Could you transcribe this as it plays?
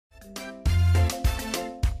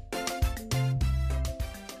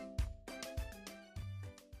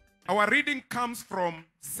Our reading comes from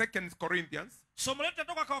 2 Corinthians Somo letu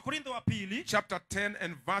linatoka kwa Wakorintho wa pili chapter 10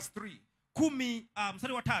 and verse 3. 10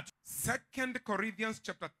 mstari wa 3. 2 Corinthians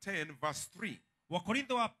chapter 10 verse 3.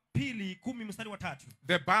 Wakorintho wa pili 10 mstari wa 3.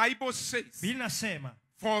 The Bible says, Biblia inasema,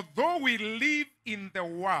 for though we live in the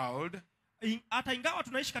world, hata ingawa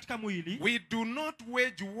tunaishi katika mwili, we do not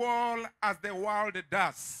wage war as the world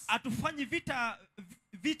does. Hatufanyi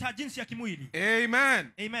vita jinsi ya kimwili.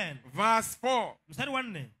 Amen. Amen. Verse 4. Mstari wa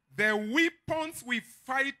 4. The weapons we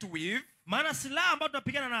fight with maana silaha ambazo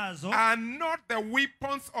tunapigana nazo are not the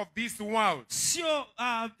weapons of this world. Sio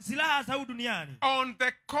silaha za duniani. On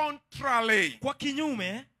the contrary, kwa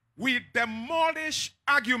kinyume, we demolish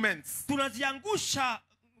arguments tunaziangusha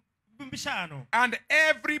mbishano and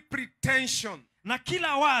every pretension na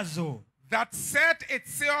kila wazo that set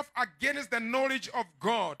itself against the knowledge of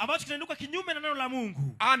God, ambacho kinainuka kinyume na neno la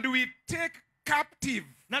Mungu, and we take captive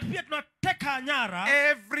na pia tunateka nyara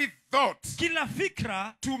every thought kila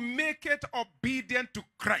fikra to make it obedient to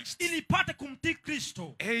Christ. ili ipate kumtii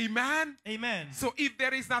Kristo. Amen. Amen. So if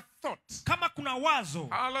there is a thought, kama kuna wazo,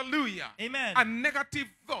 hallelujah, amen, a negative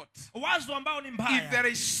thought, wazo ambao ni mbaya, if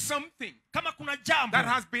there is something kama kuna jambo that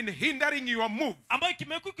has been hindering your move, ambayo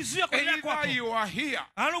kimekuwa kizuia kuendelea kwako, either you are here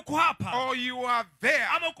uko hapa or you are there,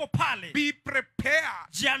 ama uko pale, be prepared,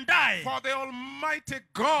 jiandae, for the Almighty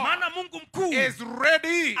God maana Mungu mkuu is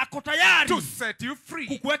ready ako tayari to set you free.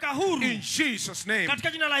 kukuweka huru In Jesus' name.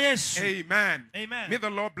 katika jina la Yesu. Amen. Amen. May the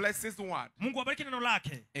Lord bless His word. Mungu abariki neno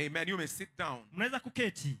lake. Amen. You may sit down. Mnaweza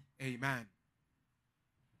kuketi. Amen.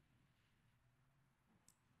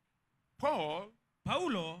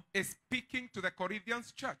 Paulo is speaking to the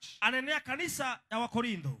Corinthians church. Ananena kanisa ya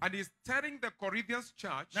Wakorintho. And he's telling the Corinthians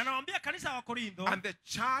church na anawaambia kanisa ya Wakorintho and the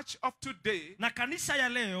church of today na kanisa ya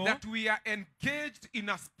leo that we are engaged in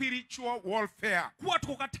a spiritual warfare. kuwa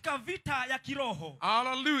tuko katika vita ya kiroho.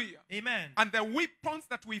 Hallelujah. Amen. And the weapons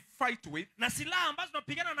that we fight with, na silaha ambazo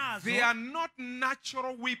tunapigana nazo, they are not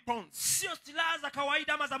natural weapons. sio silaha za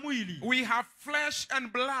kawaida ama za mwili. We have flesh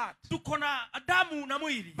and blood. Tuko na damu na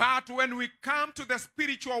mwili. But when we come to the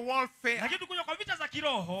spiritual warfare, lakini tukuja kwa vita za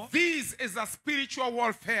kiroho, this is a spiritual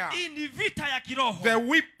warfare. hii ni vita ya kiroho. The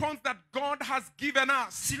weapons that God has given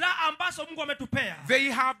us, silaha ambazo Mungu ametupea,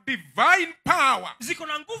 they have divine power, ziko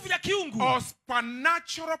na nguvu ya kiungu or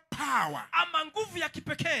supernatural power. ama nguvu ya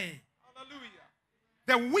kipekee. Hallelujah.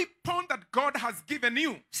 The weapon that God has given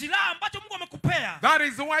you, silaha ambacho Mungu amekupea. that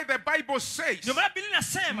is why the Bible says, ndio maana Biblia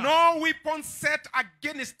inasema, no weapon set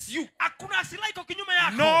against you, hakuna silaha iko kinyume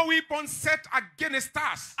yako, no weapon set against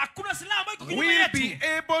us, hakuna silaha ambayo iko kinyume will yetu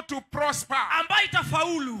be able to prosper. ambayo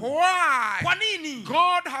itafaulu. Why? Kwa nini?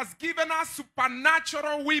 God has given us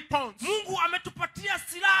supernatural weapons Mungu ametupatia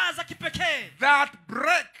silaha za kipekee that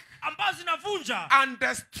break ambazo zinavunja and na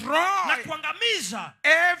destroy kuangamiza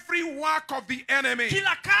every work of the enemy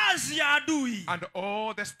kila kazi ya adui and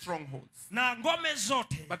all the strongholds. na ngome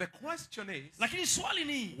zote. But the question is, Lakini swali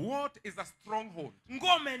ni, what is a stronghold?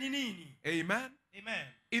 ngome ni nini? Amen. Amen.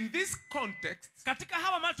 In this context Katika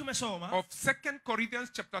hawa mali tumesoma of 2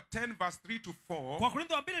 Corinthians chapter 10 verse 3 to 4, kwa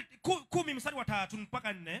Korintho wa 10 mstari wa 3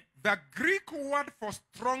 mpaka 4, the Greek word for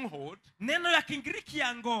stronghold neno ya Kigiriki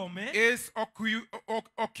ya ngome is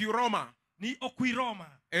okuroma. ni okwiroma.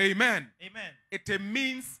 Amen. Amen. It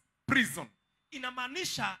means prison.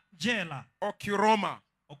 Inamaanisha jela. Okuroma.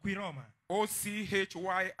 Okwiroma.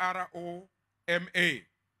 O-C-H-Y-R-O-M-A.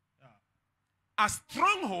 A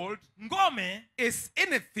stronghold Ngome is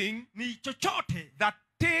anything ni chochote that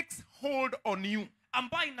takes hold on you.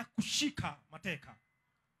 ambayo inakushika mateka.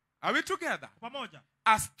 Are we together? Pamoja.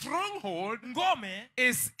 A stronghold Ngome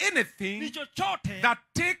is ni anything chochote that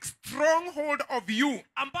takes stronghold of you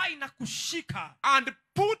ambayo inakushika and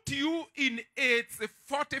put you in its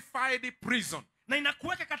fortified prison. na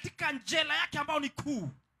inakuweka katika jela yake ambayo ni kuu.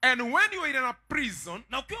 And when you are in a prison,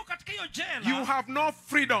 Na ukiwa katika hiyo jela, you have no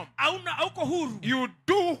freedom. hauko huru. You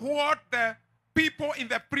do what the people in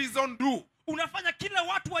the prison do. Unafanya kila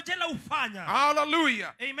watu wa jela hufanya.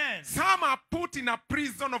 Hallelujah. Amen. Some are put in a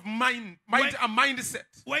prison of a mindset.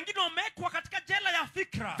 Wengine wamekwa katika jela ya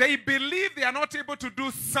fikra. They believe they are not able to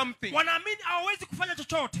do something. Wanaamini hawawezi kufanya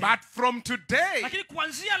chochote. But from today, Lakini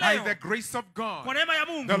kuanzia by leo, the grace of kwa God, neema ya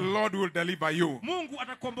the Mungu, Lord will deliver you. Mungu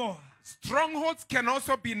atakukomboa. Strongholds can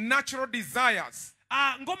also be natural desires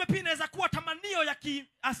Ngome pia inaweza kuwa tamanio ya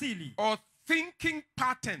kiasili or thinking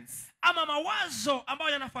patterns ama mawazo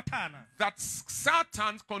ambayo yanafuatana that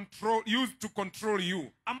Satan used to control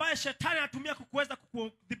you. ambayo shetani anatumia kukuweza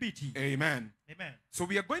kukudhibiti. Amen. Amen. So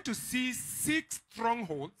we are going to see 6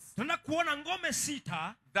 strongholds Tunataka kuona ngome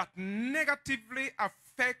 6 that negatively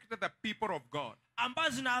affect the people of God.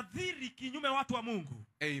 ambazo zinaadhiri kinyume watu wa Mungu.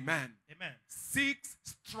 Amen. Amen. 6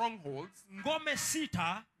 strongholds Ngome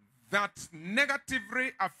 6 that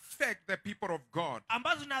negatively affect the people of God.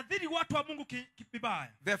 ambazo zinaadhiri watu wa Mungu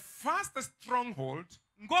kibaya. The first stronghold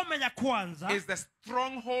Ngome ya kwanza is the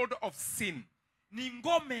stronghold of sin. ni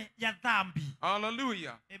ngome ya dhambi.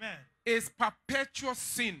 Hallelujah. Amen. Is perpetual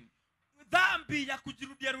sin. Dhambi ya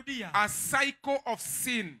kujirudia rudia. A cycle of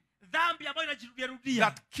sin Dhambi ambayo inajirudia rudia.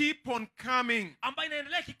 that keep on coming. Ambayo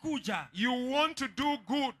inaendelea kikuja. You want to do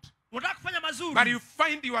good, Unataka kufanya mazuri, but you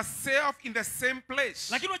find yourself in the same place.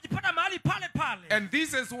 lakini unajipata mahali pale pale. And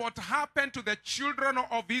this is what happened to the children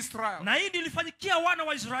of Israel. Na hii ilifanyikia wana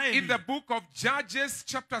wa In Israeli. the book of Judges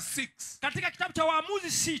chapter 6. Katika kitabu cha Waamuzi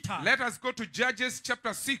 6. Let us go to Judges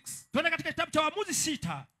chapter 6. Tuende katika kitabu cha Waamuzi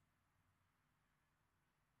 6.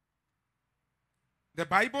 The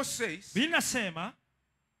Bible says Biblia inasema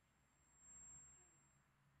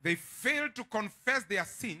they failed to confess their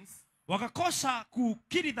sins, wakakosa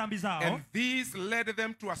kukiri dhambi zao, and this led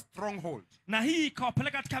them to a stronghold. na hii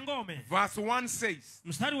ikawapeleka katika ngome. Verse 1 says,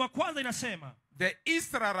 Mstari wa kwanza inasema, the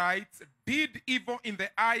Israelites did evil in the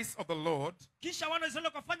eyes of the Lord, kisha wana wa Israeli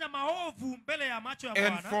wakafanya maovu mbele ya macho ya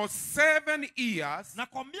and Bwana, for 7 years na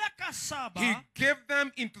kwa miaka he 7 gave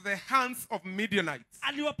them into the hands of Midianites.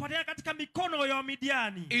 aliwapatia katika mikono ya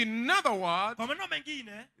Wamidiani. In other words, Kwa maneno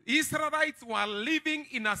mengine, Israelites were living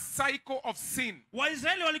in a cycle of sin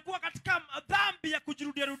Waisraeli walikuwa katika dhambi ya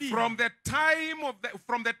kujirudia rudia. from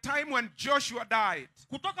the time when Joshua died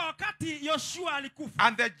Kutoka wakati Yoshua alikufa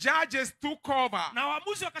and the judges took over. na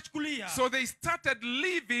waamuzi wakachukulia. So they started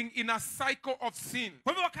living in a cycle of sin.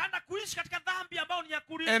 Kwa hivyo wakaanza kuishi katika dhambi ambayo ni ya And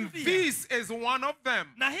kurudia. this is one of them.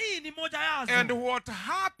 Na hii ni moja yazo. And what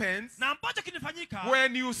happens Na ambacho kinafanyika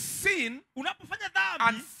when you sin unapofanya and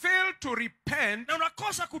dhambi fail to repent, na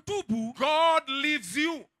unakosa kutubu, God leaves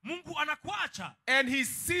you Mungu anakuacha and he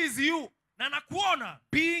sees you na anakuona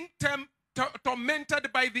being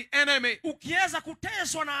tormented by the enemy ukiweza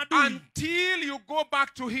kuteswa na adui until you go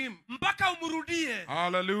back to him. mpaka umrudie.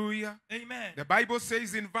 Hallelujah. Amen. The Bible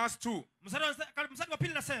says in verse 2, Mstari wa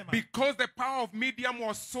pili nasema, because the power of Midian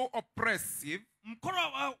was so oppressive,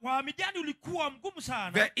 mkono wa Midiani ulikuwa mgumu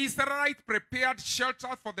sana. the Israelites prepared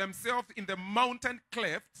shelters for themselves in the mountain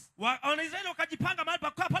clefts, Wanaisraeli wakajipanga mahali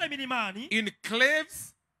pa kukaa pale milimani in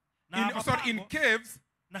caves, na in caves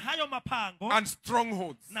na hayo mapango and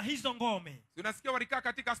strongholds. na hizo ngome. Unasikia walikaa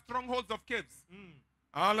katika strongholds of caves.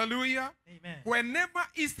 Hallelujah. Amen. Whenever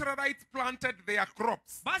Israelites planted their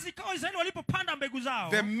crops, Basi kama Israeli walipopanda mbegu zao,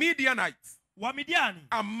 the Midianites, Wamidiani,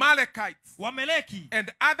 Amalekites, Wameleki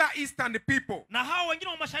and other eastern people na hao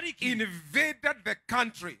wengine wa mashariki invaded the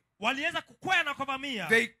country. waliweza kukwea na kuvamia.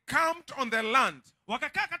 They camped on the land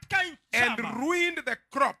Wakakaa katika and shamba ruined the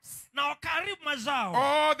crops na wakaharibu mazao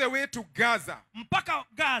all the way to Gaza, mpaka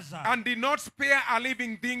Gaza, and did not spare a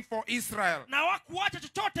living thing for Israel, na hawakuacha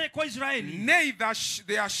chochote kwa Israeli, neither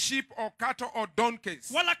their sheep or cattle or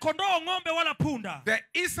donkeys. wala kondoo, ng'ombe wala punda. The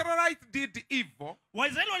Israelites did evil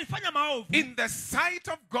Waisraeli walifanya maovu in the sight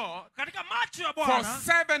of God katika macho ya for Bwana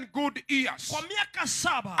 7 good years. kwa miaka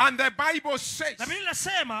 7. And the Bible says, Na Biblia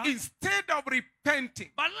inasema instead of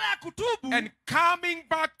repenting badala ya kutubu and coming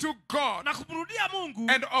back to God na kumrudia Mungu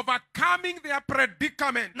and overcoming their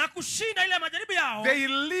predicament, na kushinda ile majaribu yao, they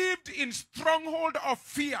lived in stronghold of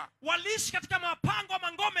fear. waliishi katika mapango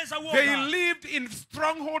ama ngome za They uoga. lived in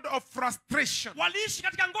stronghold of frustration. Waliishi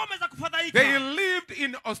katika ngome za They kufadhaika. lived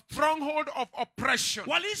in a stronghold of oppression.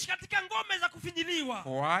 Waliishi katika ngome za kufinyiliwa.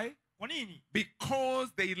 Why? Kwa nini?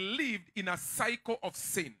 Because they lived in a cycle of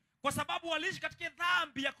sin. Kwa sababu waliishi katika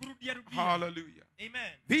dhambi ya kurudia rudia. Hallelujah.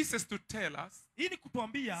 Amen. This is to tell us Hii ni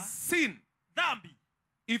kutuambia sin. dhambi,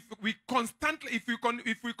 If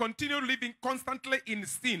we continue living constantly in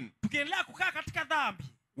sin, tukiendelea kukaa katika dhambi,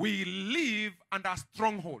 we live under a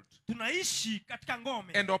stronghold, tunaishi katika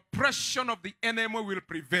ngome, and oppression of the enemy will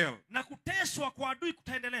prevail. na kuteswa kwa adui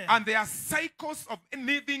kutaendelea. And there are cycles of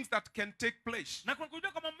things that can take place. Na kuna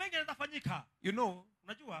kujua kama mengi yanaweza fanyika. You know,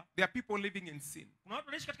 Unajua there are people living in sin. kuna watu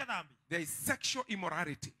wanaishi katika dhambi. There is sexual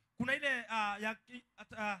immorality. Kuna ile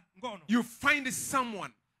ngono. You find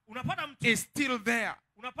someone Unapata mtu, is still there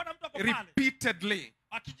unapata mtu ako pale repeatedly.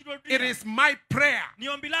 akijirudia. It is my prayer Ni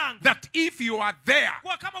ombi langu that if you are there,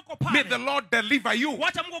 kwa kama uko may the pale, Lord deliver you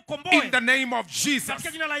wacha Mungu in kukomboe the name of Jesus.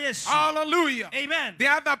 katika jina la Yesu. Hallelujah. Amen. There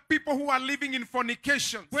are other people who are living in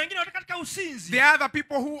fornications. Wengine wanaishi katika usinzi. There are other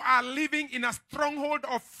people who are living in a stronghold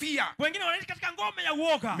of fear. Wengine wanaishi katika ngome ya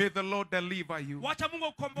uoga. May the Lord deliver you. Wacha Mungu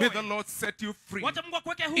May kukomboe. the Lord set you free Wacha Mungu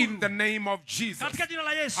akuweke in huru the name of Jesus. katika jina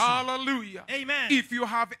la Yesu. Hallelujah. Amen. If you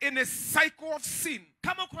have any cycle of sin,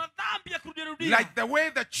 Kama kuna dhambi ya kurudia kurudia. Like the way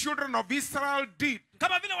the children of Israel did.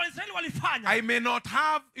 Kama vile Waisraeli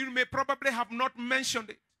walifanya. You may probably have not mentioned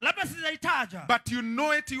it. Labda sijaitaja. But you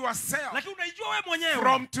know it yourself. Lakini unaijua wewe mwenyewe.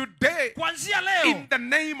 From today, kuanzia leo, in the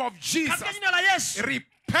name of Jesus, katika jina la Yesu, repent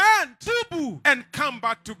tubu, and come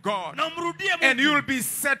back to God, na umrudie Mungu, and you will be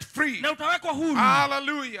set free. Na utawekwa huru.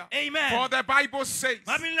 Hallelujah. Amen. For the Bible says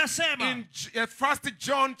in 1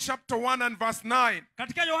 John chapter 1 and verse 9,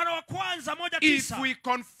 katika Yohana wa kwanza 1:9, if we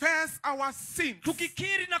confess our sins,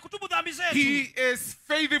 tukikiri na kutubu dhambi zetu, He is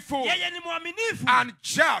faithful yeye ni mwaminifu and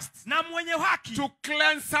just na mwenye haki to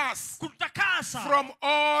cleanse us kututakasa from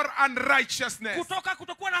all unrighteousness, kutoka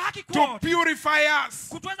kutokuwa na haki to kwote, purify us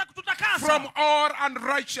kutuweza kututakasa from all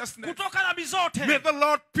unrighteousness. kutoka dhambi zote. May the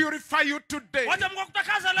Lord purify you today. Wacha Mungu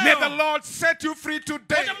akutakaze leo. May the Lord set you free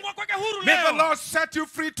today. Wacha Mungu akweke huru May the leo. Lord set you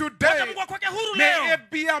free Wacha today. Mungu akweke huru May leo.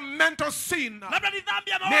 it be a mental sin. Labda ni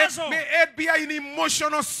dhambi ya mawazo. May it be an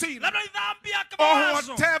emotional sin. Labda ni dhambi ya Or mawazo.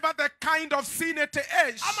 whatever the kind of sin it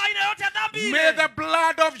is. Ama aina yote ya dhambi ile. May the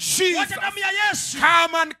blood of Jesus Wacha damu ya Yesu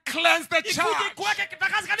come and cleanse the ikuje church. kuweke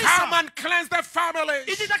kitakaze kanisa. Come and cleanse the families.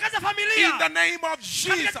 Ijitakase familia. In the name of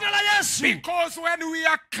Katika Jesus. jina la Yesu. Because when we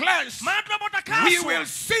are cleansed, Maana tunapotakaswa, we will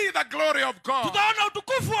see the glory of God. tutaona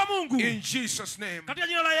utukufu wa Mungu. In Jesus' name. Katika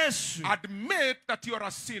jina la Yesu. Admit that you are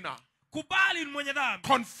a sinner. Kubali ni mwenye dhambi.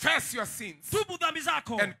 Confess your sins. Tubu dhambi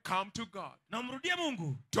zako. And come to God. Na umrudie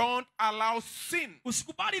Mungu. Don't allow sin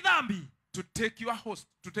Usikubali dhambi to take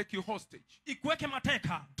you hostage. ikuweke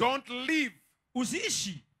mateka. Don't live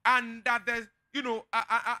Usiishi under the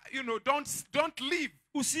don't live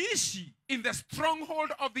usiishi in the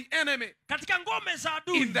stronghold of the enemy, katika ngome za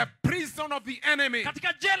adui, in the prison of the enemy.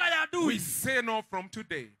 katika jela ya adui. We say no from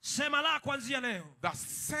today. Sema la kuanzia leo. The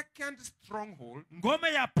second stronghold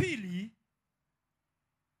Ngome ya pili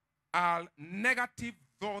are negative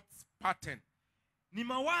thoughts pattern. ni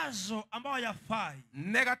mawazo ambayo hayafai.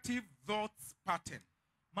 Negative thoughts pattern.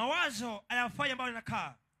 Mawazo hayafai ambayo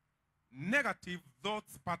yanakaa. Negative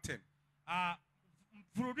thoughts pattern.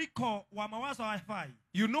 Mfururiko wa mawazo hayafai.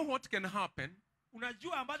 You know what can happen?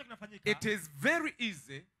 Unajua ambacho kinafanyika. It is very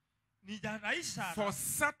easy Ni rahisi sana for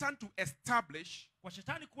Satan to establish kwa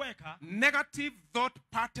shetani kuweka negative thought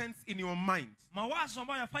patterns in your mind mawazo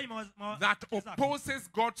ambayo hayafai that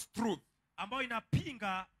opposes God's truth. ambayo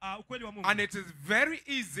inapinga ukweli wa Mungu. And it is very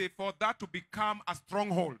easy for that to become a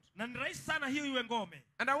stronghold. Na ni rahisi sana hiyo iwe ngome.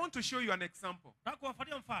 And I want to show you an example. Nataka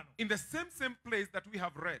kuwafuatia mfano. In the same place that we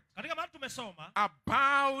have read Katika mahali tumesoma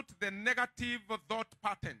about the negative thought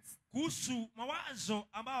patterns. kuhusu mawazo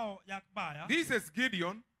ambayo ya baya. This is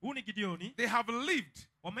Gideon. Huu ni Gideoni. They have lived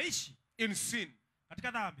Wameishi in sin.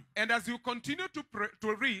 katika dhambi. And as you continue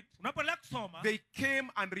to read, Unapoendelea kusoma, they came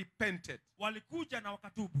and repented. walikuja na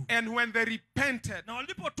wakatubu. And when they repented, Na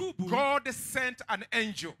walipotubu, God sent an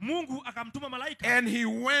angel. Mungu akamtuma malaika. And he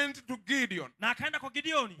went to Gideon. Na akaenda kwa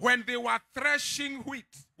Gideoni. When they were threshing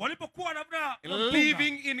wheat, Walipokuwa labda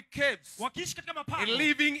living in caves, wakiishi katika mapango,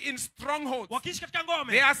 living in strongholds. wakiishi katika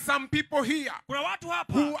ngome. There are some people here Kuna watu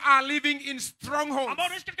hapa who are living in strongholds. ambao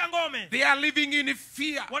wanaishi katika ngome. They are living in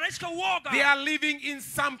fear. Wanaishi kwa uoga. They are living in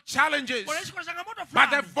some challenges. Wanaishi kwa changamoto But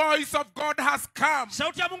the fulani. voice of God has come.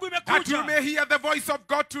 Sauti ya Mungu That you imekuja. may hear the voice of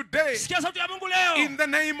God today. Sikia sauti ya Mungu leo. In the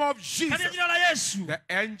name of Katika Jesus. jina la Yesu. The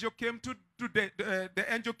angel came the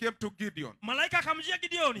angel came to Gideon. Malaika akamjia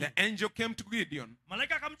Gideoni. The angel came to Gideon.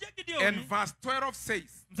 Malaika akamjia And Gideoni. verse 12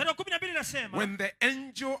 says, Mstari wa 12 inasema, when the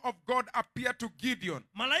angel of God appeared to Gideon,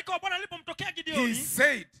 malaika wa Bwana alipomtokea he Gideoni,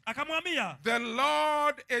 said, akamwambia, the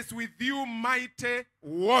Lord is with you, mighty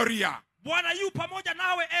warrior. Bwana yu pamoja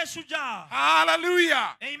nawe, shujaa.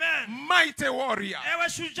 Hallelujah. Amen. Mighty warrior. Ewe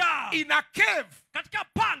shujaa. In a cave, Katika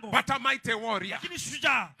pango, but a mighty warrior. lakini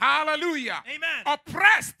shujaa. Hallelujah. Amen.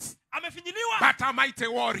 Oppressed, Amefinyiliwa, but a mighty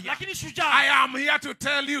warrior. lakini shujaa. I am here to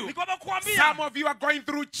tell you, Ni kwamba kuambia, some of you are going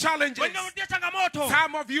through challenges. wengine wamepitia changamoto.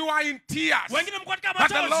 Some of you are in tears. Wengine mko katika But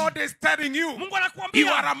the machozi. Lord is telling you, Mungu you are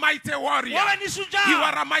anakuambia, a mighty warrior. wewe ni shujaa. You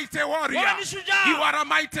are a mighty warrior. Wewe ni shujaa. You are a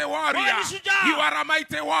mighty warrior. Wewe ni shujaa. You are a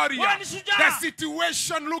mighty warrior. Wewe ni shujaa. The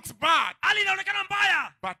situation looks bad, Hali inaonekana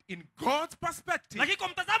mbaya, but in God's perspective, lakini kwa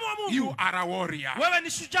mtazamo wa Mungu, you are a warrior. wewe ni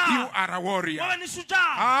shujaa. You are a warrior. Wewe ni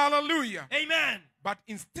shujaa. Hallelujah. Amen. But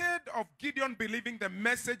instead of Gideon believing the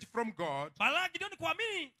message from God, Bala Gideoni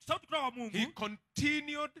kuamini sauti kutoka kwa he Mungu,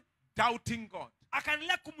 continued doubting God.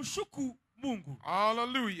 akaendelea kumshuku Mungu.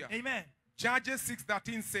 Hallelujah. Amen. Judges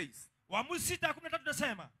 6:13 says, Waamuzi 6:13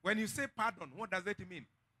 nasema, when you say pardon, what does it mean?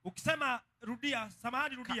 ukisema rudia,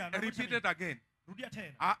 samahani rudia, Repeat it again. rudia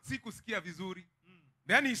tena. Sikusikia vizuri.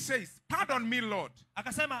 Then he says, pardon me, Lord.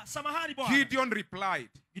 Akasema, samahani Bwana. Gideon replied,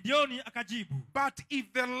 Gideoni akajibu, but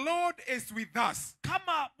if the Lord is with us,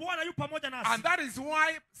 kama Bwana yu pamoja nasi. and that is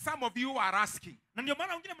why some of you are asking, Na ndio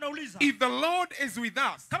maana wengine mnauliza, if the Lord is with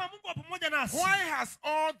us, kama Mungu wa pamoja nasi, why has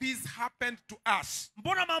all this happened to us?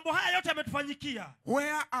 mbona mambo haya yote yametufanyikia?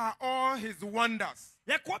 Where are all his wonders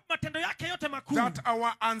Yako matendo yake yote makuu that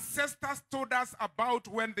our ancestors told us about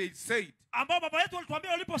when they said, ambao baba yetu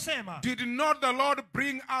walituambia waliposema, did not the Lord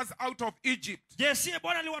bring us out of Egypt? je, siye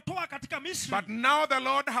Bwana aliwatoa katika Misri? But now the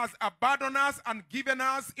Lord has abandoned us and given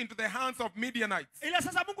us into the hands of Midianites. Ila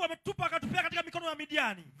sasa Mungu ametupa akatupia katika mikono ya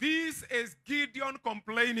Midiani. This is Gideon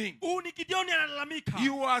complaining. Ni Gideoni analalamika.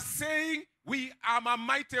 You are saying, we are a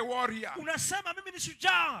mighty warrior. Unasema mimi ni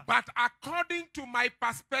shujaa. But according to my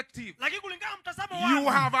perspective, lakini kulingana mtazamo wangu,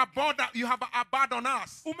 you have abandoned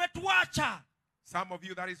us. Umetuacha. Some of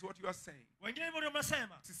you, that is what you are saying. Wengine hivyo ndio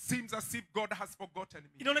mnasema. It seems as if God has forgotten me.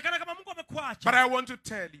 Inaonekana kama Mungu amekuacha. But I want to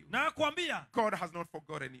tell you, na kuambia, God has not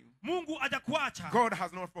forgotten you. Mungu hajakuacha. God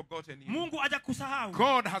has not forgotten you. Mungu hajakusahau.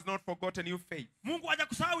 God has not forgotten you, Faith. Mungu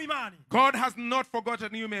hajakusahau imani. God has not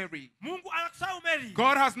forgotten you, Mary. Mungu hajakusahau Mary.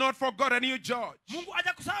 God has not forgotten you, George. Mungu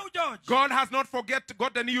hajakusahau George. God has not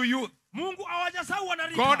forgotten you, youth. Mungu hawajasahau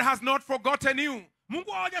wanarika. God has not forgotten you,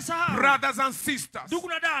 Mungu hawajasahau. brothers and sisters. Ndugu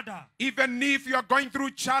na dada. Even if you are going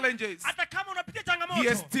through challenges, hata kama unapitia changamoto, he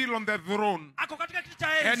is still on the throne. Ako katika kiti cha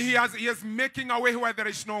enzi. And he is making a way where there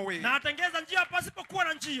is no way. Na atengeza njia pasipokuwa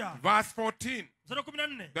na njia. Verse 14.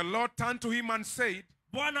 14. The Lord turned to him and said,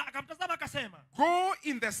 Bwana akamtazama akasema, go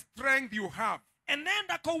in the strength you have,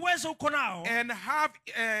 enenda kwa uwezo uko nao,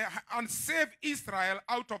 and save Israel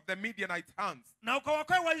out of the Midianite hands. na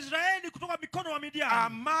ukawaokoe Waisraeli kutoka mikono wa Midiani.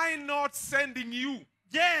 Am I not sending you?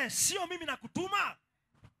 Je, sio mimi nakutuma?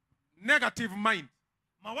 Negative mind.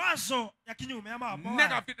 Mawazo ya kinyume ama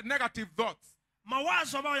negative thoughts.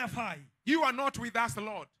 Mawazo ambayo yafai. You are not with us,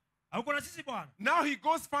 Lord. Hauko na sisi Bwana. Now he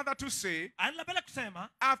goes further to say, anapenda kusema,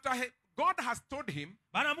 after God has told him,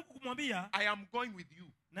 baada Mungu kumwambia, I am going with you.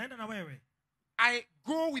 Naenda na wewe. I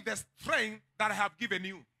go with the strength that I have given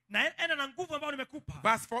you. Naenda na nguvu ambayo nimekupa.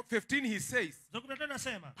 Verse 15 he says,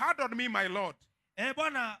 pardon me, my Lord.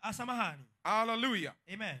 Bwana asamahani. Hallelujah.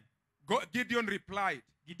 Amen. Gideon replied,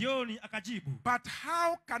 Gideoni akajibu, but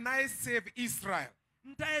how can I save Israel?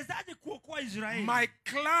 Mtawezaje kuokoa Israeli? My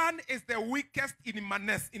clan is the weakest in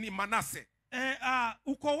Manasseh.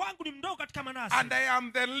 Ukoo wangu ni mdogo katika Manase. And I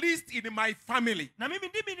am the least in my family. Na mimi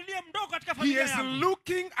ndimi niliye mdogo katika He familia is yangu.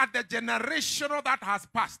 looking at the generation that has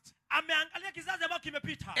passed. Ameangalia kizazi ambacho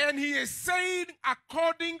kimepita. And he is saying,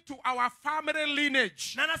 according to our family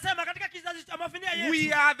lineage, na anasema katika kizazi cha familia yetu,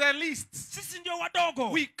 we are the least. Sisi ndio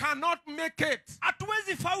wadogo. We cannot make it.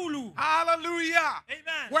 Hatuwezi faulu. Hallelujah.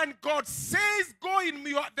 Amen. When God says go in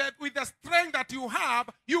with the strength that you have,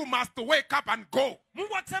 you must wake up and go.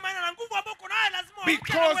 Mungu akisema ina nguvu ambayo uko nayo lazima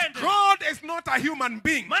Because God is not a human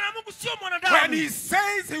being. Maana Mungu sio mwanadamu. When he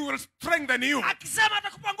says he will strengthen you, akisema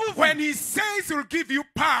atakupa nguvu, when he says he will give you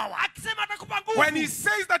power, akisema atakupa nguvu, when he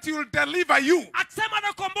says that he will deliver you, akisema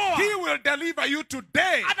atakomboa, he will deliver you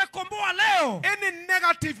today. atakomboa leo. Any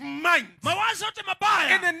negative mind, mawazo yote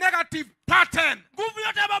mabaya, any negative pattern, nguvu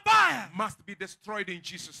yote mabaya must be destroyed in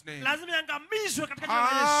Jesus' name. lazima yangamizwe katika jina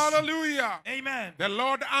la Yesu. Hallelujah. Amen. The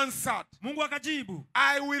Lord answered, Mungu akajibu,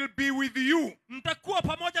 I will be with you, nitakuwa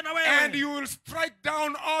pamoja na wewe, and you will strike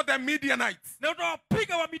down all the Midianites, na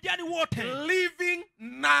utawapiga wa Midiani wote, leaving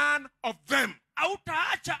none of them.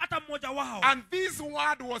 Hautaacha hata mmoja wao. And this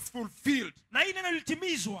word was fulfilled. Na hii neno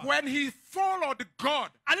litimizwa. When he followed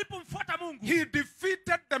God, alipomfuata Mungu, he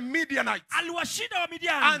defeated the Midianites, aliwashinda wa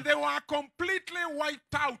Midiani, and they were completely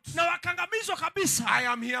wiped out. na wakangamizwa kabisa. I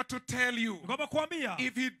am here to tell you, Ngoja kuambia,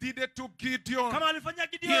 if he did it to Gideon, kama alifanyia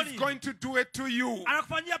he Gideoni, is going to do it to you.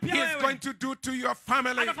 anakufanyia pia He wewe. is going to do to your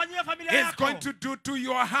family. Anafanyia familia He is yako. going to do to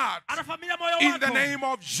your heart. Anafanyia moyo wako. In the name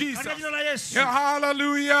of Jesus. Katika jina la Yesu. Yeah,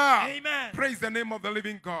 hallelujah. Amen. Praise the name of the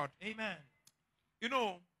living God. Amen. You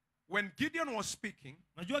know, when Gideon was speaking,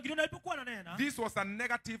 Najua Gideoni alipokuwa ananena, this was a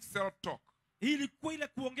negative self-talk. hii ilikuwa ile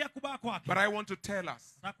kuongea kubaya kwake. But I want to tell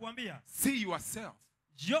us, Na kuambia, see yourself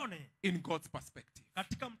jione in God's perspective.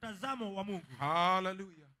 katika mtazamo wa Mungu.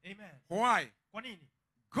 Hallelujah. Amen. Why? Kwa nini?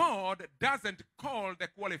 God doesn't call the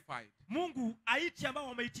qualified. Mungu haiti ambao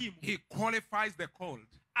wamehitimu. He qualifies the called.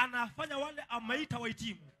 Anafanya wale ameita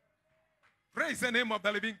wahitimu. Praise the name of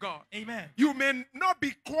the living God. Amen. You may not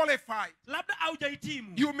be qualified. Labda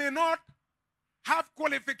haujahitimu. You may not have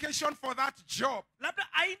qualification for that job. labda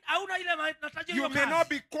hauna ile matarajio You ya may kazi. not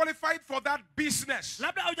be qualified for that business.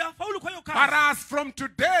 Labda haujafaulu kwa hiyo But kazi. as from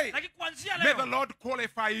today, Lakini kuanzia may the leo Lord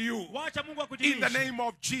qualify you wacha Mungu in the akujulishe name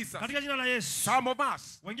of Jesus. katika jina la Yesu. Some of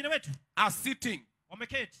us Wengine wetu are sitting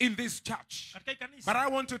wameketi in this church. katika hii But kanisa. I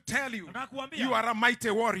want to tell you, Nataka kuambia you are a mighty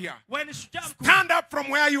warrior. wewe ni shujaa mkuu. Stand up from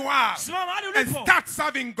where you are Simama mahali and ulipo. start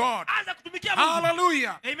serving God. Anza kutumikia Mungu.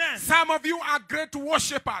 Hallelujah. Amen. Some of you are great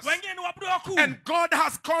worshipers. Wengine ni waabudu wakuu. And God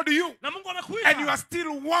has called you. Na Mungu And you amekuita. are still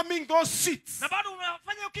warming those seats. Na bado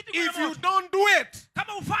unafanya hiyo kitu If kwa you moto. don't do it,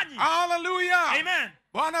 Kama ufanyi. hallelujah. Amen.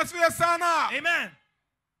 Bwana asifiwe sana. Amen.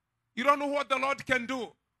 You don't know what the Lord can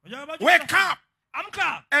do. Unajua Wake up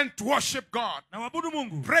Amka and worship God. na waabudu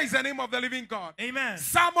Mungu. Praise the name of the living God. Amen.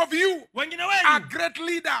 Some of you Wengine are wenu great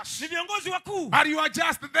leaders, ni viongozi wakuu. but you are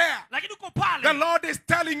just there. Lakini uko The pale. Lord is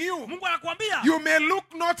telling you, Mungu anakuambia you may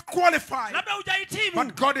look not qualified, labda hujahitimu.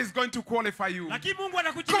 but God is going to qualify you. Lakini Mungu God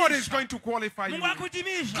is anakuhitimisha. going to qualify you. Mungu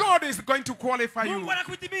anakuhitimisha. God is going to qualify you Mungu in the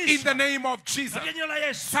anakuhitimisha. name of Jesus. Katika jina la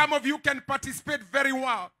Yesu. Some of you can participate very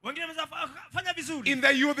well Wengine wanaweza fanya vizuri in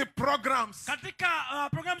the youth programs, katika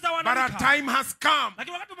programu za but a wanawake. time has come.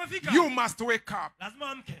 Lakini wakati umefika. You must wake up Lazima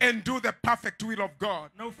amke. and do the perfect will of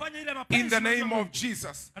God Na ufanye ile mapenzi in the ya name Mungu. of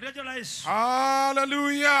Jesus. Katika jina la Yesu.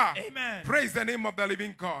 Hallelujah. Amen. Praise the name of the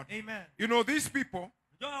living God. Amen. You know, these people,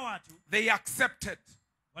 Unajua watu they accepted.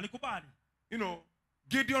 walikubali. You know,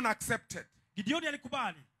 Gideon accepted Gideoni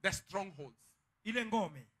alikubali the strongholds. ile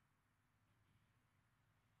ngome.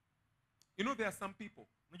 You know, there are some people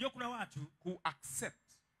Unajua kuna watu who accept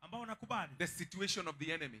ambao wanakubali the situation of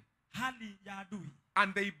the enemy hali ya adui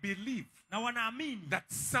and they believe na wanaamini that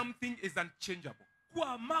something is unchangeable.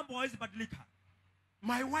 kuwa mambo hawezi badilika.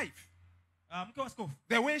 My wife, Mke wa askofu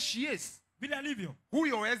the way she is, vile alivyo,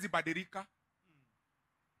 huyo hawezi badilika.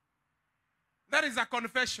 That is a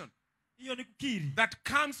confession hiyo ni kukiri that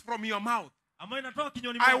comes from your mouth. ambayo inatoka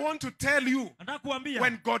kinywani I mwako. want to tell you, Nataka kuambia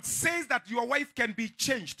when God says that your wife can be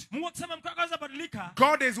changed, Mungu akisema mke wako anaweza badilika,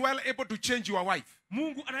 God is well able to change your wife.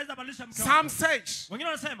 Mungu anaweza badilisha mke Some wako. says, Wengine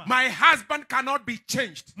wanasema my husband cannot be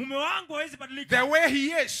changed. mume wangu hawezi The badilika. way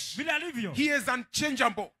he is, Vile alivyo he is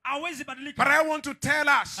unchangeable. hawezi But badilika. I want to tell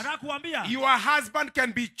us, Nataka kuambia your husband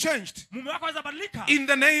can be changed mume wako anaweza badilika in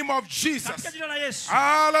the name of katika Jesus. jina la Yesu.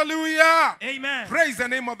 Hallelujah. Amen. Praise the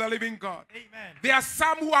name of the living God. Amen. There are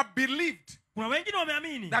some who have believed Kuna wengine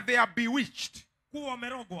wameamini that they are bewitched. kuwa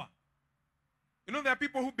wamerogwa. You know, there are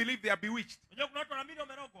people who believe they are bewitched. Unajua kuna watu wanaamini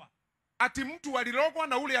wamerogwa. Ati mtu alirogwa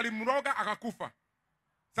na ule alimroga akakufa.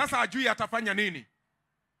 Sasa hajui atafanya nini.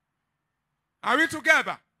 Are we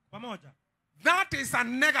together? Pamoja. That is a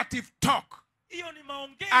negative talk. Hiyo ni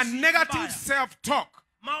maongezi A negative mabaya. self-talk.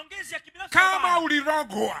 Maongezi ya kibinafsi Kama mabaya.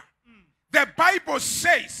 ulirogwa, the Bible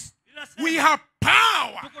says Inasema, we have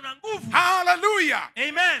power, tuko na nguvu. hallelujah,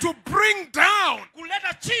 Amen. to bring down,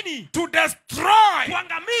 Kuleta chini, to destroy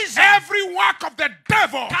kuangamiza every work of the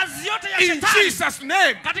devil kazi yote ya in shetani Jesus'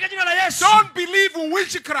 name. katika jina la Yesu. Don't believe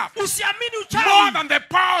witchcraft Usiamini more uchawi than the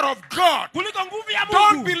power of God. kuliko nguvu ya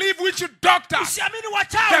Don't Mungu. believe witch doctors, Usiamini the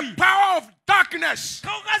wachawi power of darkness.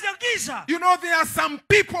 kwa kazi ya giza. You know, there are some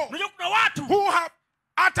people Unajua kuna watu who have,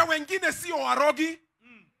 hata wengine sio warogi,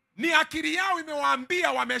 ni akili yao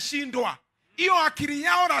imewaambia wameshindwa. Hiyo akili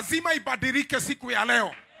yao lazima ibadilike siku ya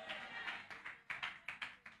leo.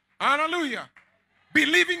 Hallelujah.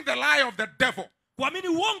 Believing the lie of the devil. kuamini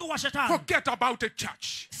uongo wa shetani. Forget about it,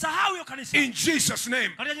 church. Sahau hiyo kanisa. In Jesus' name.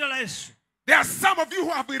 Katika jina la Yesu. There are some of you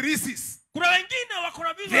who have releases. Kuna wengine wako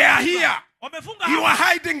na vitu. They are here. Wamefunga You are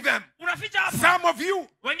hapa. hiding them. Unaficha hapa. Some of you.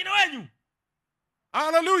 Wengine wenyu.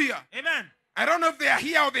 Hallelujah. Amen. I don't know if they are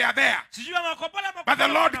here or they are there. Sijui ama wako pale ama But the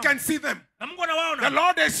wako Lord pale. can see them. Na Mungu anawaona. The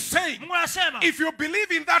Lord is saying, Mungu anasema if you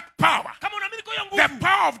believe in that power, kama unaamini kwa hiyo the nguvu,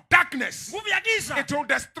 power of darkness, nguvu ya giza it will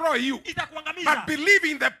destroy you. itakuangamiza. But believe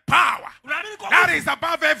in the power Unaamini kwa that nguvu is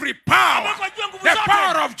above every power. ambako juu nguvu The zote.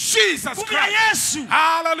 power of Jesus Nguvu ya Christ. Yesu.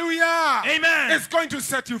 Hallelujah. Amen. It's going to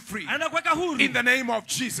set you free. Anaenda kuweka huru. In the name of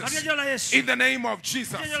Katika Jesus. jina la Yesu. In the name of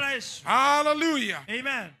Jesus. Katika jina la Yesu. Hallelujah.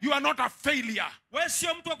 Amen. You are not a failure. Wewe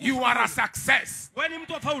sio mtu wa You are a kufaulu. success. Wewe ni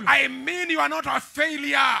mtu wa faulu. I mean, you are not a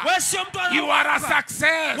failure. Wewe sio mtu wa You are a kufaulu.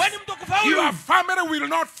 success. Wewe ni mtu wa kufaulu. Your family will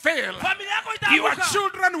not fail. Familia yako Your itaanguka.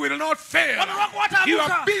 children will not fail. Watoto wako wataanguka.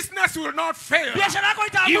 Your business will not fail. Biashara yako Your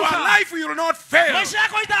itaanguka. life will not fail. Maisha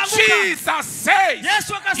yako itaanguka. Jesus says,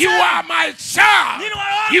 Yesu akasema, you are my child. Nini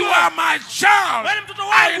wangu? You are my child. Wewe ni mtoto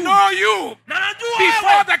wangu. I know you Na najua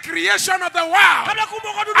before wewe. the creation of the world. Kabla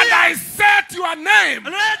kuumbwa kwa And dunia. I set your name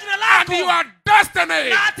Aliweka jina and lako. your destiny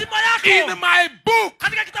Na hatima yako. in my book.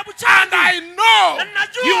 Katika kitabu And changu. I know Na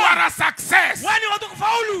ninajua. you are a success. Wewe ni watu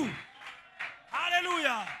kufaulu.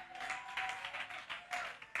 Hallelujah.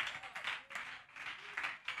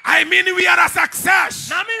 I mean we are a success.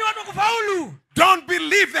 naamini watu kufaulu. Don't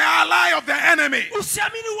believe the lie of the enemy.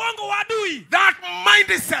 Usiamini uongo wa adui. That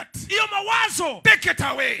mindset, Hiyo mawazo take it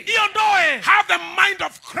away. iondoe. Have the mind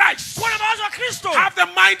of Christ. Kuwa na mawazo ya Kristo. Have the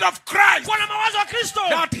mind of Christ. Kuwa na mawazo ya Kristo.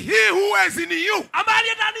 That he who is in you, Ambaye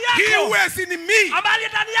aliye ndani he who yako, is in me, ambaye aliye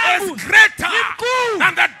ndani yangu, is greater ni mkuu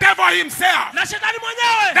than the devil himself, na shetani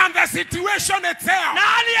mwenyewe, than the situation itself. na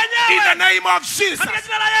hali In the yenyewe. name of Jesus, Katika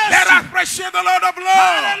jina la let Yesu. us appreciate the Lord of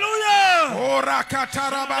Lords. Hallelujah. Ora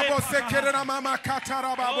katarababo sekerera mama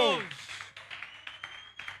katarababo.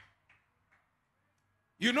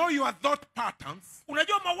 You know your thought patterns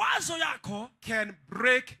Unajua mawazo yako can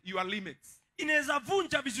break your limits. inaweza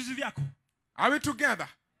vunja vizuizi vyako. Are we together?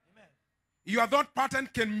 Amen. Your thought pattern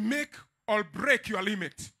can make or break your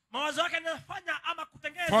limit. Mawazo yako yanafanya ama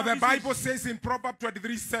kutengeza For the vizuizi. Bible says in Proverbs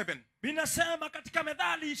 23:7, Binasema katika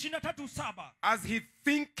Methali 23:7, as he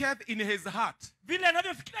thinketh in his heart, vile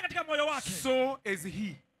anavyofikiria katika moyo wake, so is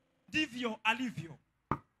he. ndivyo alivyo.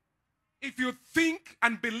 If you think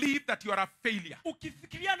and believe that you are a failure,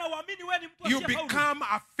 Ukifikiria na uamini wewe ni mtu you asiyefaulu, become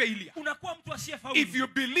a failure. unakuwa mtu asiyefaulu. If you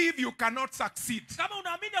believe you cannot succeed, Kama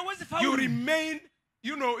unaamini hauwezi you faulu, remain,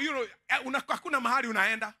 hakuna mahali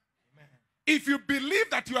unaenda. If you believe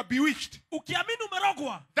that you are bewitched, ukiamini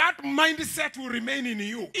umerogwa, that mindset will remain in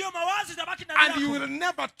you. hiyo mawazo itabaki ndani And you yako. will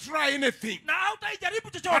never try anything. Na hautaijaribu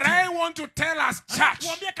But chochote. I want to tell us, church,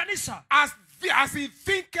 Kuambia kanisa, as he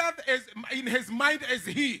thinketh in his mind as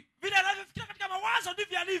he, vile anavyofikiria katika mawazo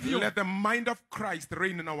ndivyo alivyo. let the mind of Christ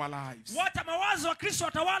reign in our lives. Wacha mawazo ya Kristo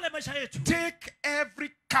atawale maisha yetu. Take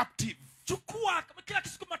every captive Chukua kila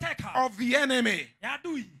kitu mateka of the enemy. ya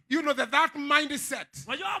adui. You know that mindset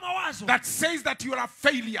Unajua mawazo that says that you are a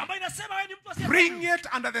failure, ambayo inasema wewe ni mtu bring asiyefaulu,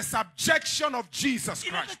 it under the subjection of Jesus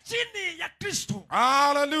ilete Christ. chini ya Kristo.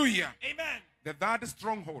 Hallelujah. Amen. The third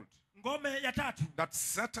stronghold Ngome ya tatu, that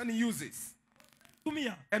Satan uses.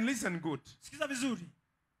 tumia. And listen good. Sikiza vizuri.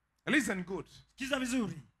 Listen good. Sikiza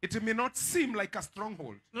vizuri. It may not seem like a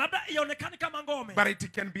stronghold, Labda ionekane kama ngome, but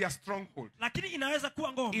it can be a stronghold lakini inaweza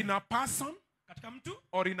kuwa ngome in a person katika mtu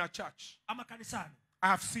or in a church. ama kanisani. I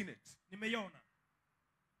have seen it. Nimeiona.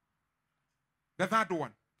 The third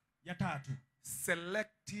one, Ya tatu,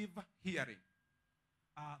 selective hearing.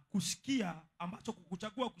 kusikia ambacho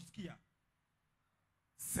kukuchagua kusikia.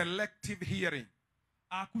 Selective hearing.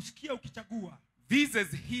 Kusikia ukichagua. This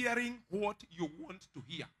is hearing what you want to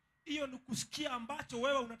hear. Hiyo ni kusikia ambacho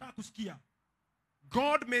wewe unataka kusikia.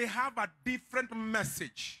 God may have a different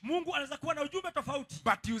message, Mungu anaweza kuwa na ujumbe tofauti,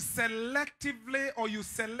 but you selectively or you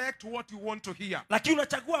select what you want to hear. lakini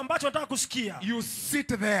unachagua ambacho unataka kusikia. You sit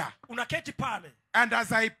there, Unaketi pale. and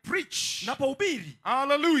as I preach, Unapohubiri,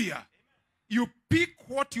 hallelujah, you pick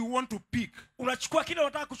what you want to pick. unachukua kile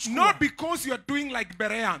unataka kuchukua. Not because you are doing like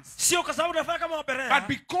Bereans, Sio kwa sababu unafanya kama Waberea, but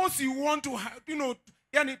because you want to,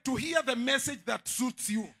 to hear the message that suits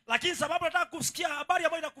you. lakini sababu unataka kusikia habari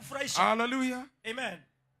ambayo inakufurahisha. Hallelujah. Amen.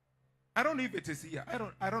 I don't know if it is here.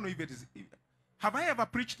 I don't know if it is here. Have I ever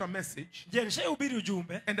preached a message? Je, nishahubiri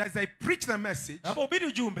ujumbe? And as I preach the message, Unapohubiri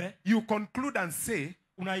ujumbe, you conclude and say,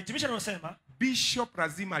 unahitimisha na unasema, Bishop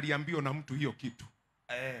lazima aliambiwa na mtu hiyo kitu.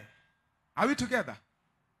 Are we together?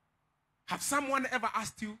 Have someone ever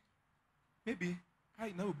asked you, maybe,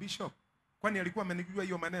 I know Bishop, kwani alikuwa amenijua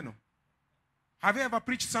hiyo maneno? Have you ever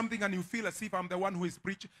preached something and you feel as if I'm the one who is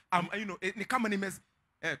preaching? Ni kama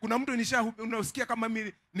kuna mtu unasikia kama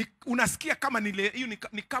unasikia kama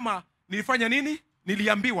ni kama nilifanya nini?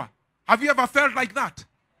 Niliambiwa. Have you ever felt like that?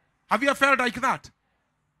 Have you ever felt like that?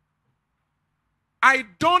 I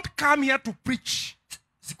don't come here to preach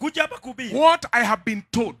sikuja hapa kuhubiri what I have been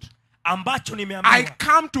told. ambacho I nimeambiwa.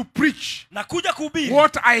 come to preach Nakuja kuhubiri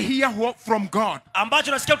what I hear from God.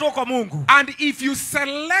 ambacho nasikia kutoka kwa Mungu. And if you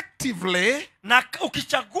selectively Na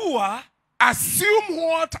ukichagua assume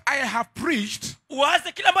what I have preached,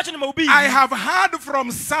 uanze kile ambacho nimehubiri, I have heard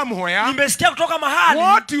from somewhere, nimesikia kutoka mahali,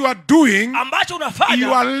 what you are doing, ambacho you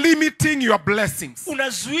unafanya, are limiting your blessings.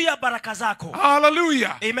 unazuia baraka zako.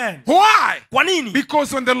 Hallelujah. Amen. Why? Kwa nini?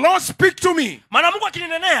 Because when the Lord speaks to me, Maana Mungu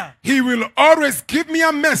akininenea, He will always give me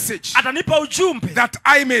a message atanipa ujumbe that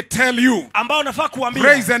I may tell you. ambao nafaa kuambia.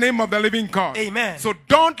 Praise the name of the living God. Amen. So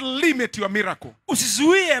don't limit your miracle.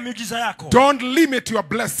 Usizuie miujiza yako. Don't limit your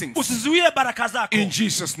blessings. Usizuie baraka zako. In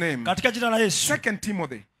Jesus' name. Katika jina la Yesu. 2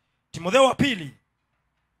 Timothy. Timotheo wa pili.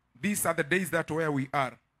 These are the days that where we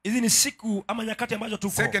are. Hizi ni siku ama nyakati ambazo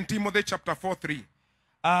tuko. 2 Timothy chapter 4:3.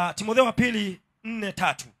 Timotheo wa pili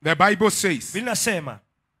 4:3. The Bible says, Biblia inasema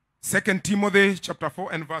 2 Timothy chapter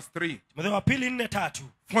 4 and verse 3. Timotheo wa pili 4:3.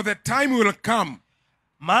 For the time will come,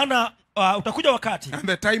 Maana utakuja wakati, and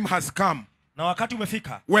the time has come, Na wakati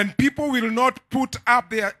umefika when people will not put up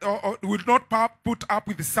their or will not put up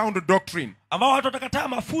with the sound doctrine. ambao watu watakataa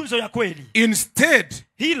mafunzo ya kweli. Instead,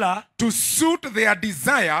 Hila to suit their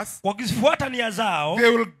desires, kwa kufuata nia zao, they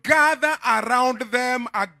will gather around them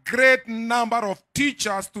a great number of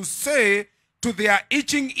teachers to say to their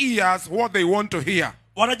itching ears what they want to hear.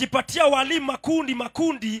 Wanajipatia walimu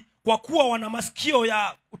makundi kwa kuwa wana masikio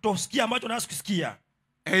ya utosikia ambacho wanasikia.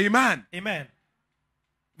 Amen. Amen.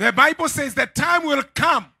 The Bible says the time will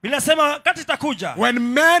come Binasema wakati itakuja when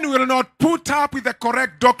men will not put up with the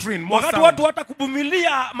correct doctrine. wakati watu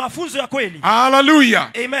watakuvumilia mafunzo ya kweli. Hallelujah.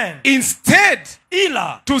 Amen. Instead,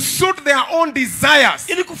 Ila to suit their own desires,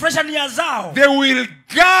 ili kufresha nia zao, they will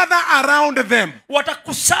gather around them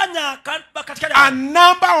watakusanya katika a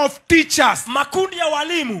number of teachers makundi ya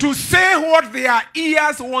walimu to say what their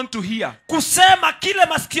ears want to hear. kusema kile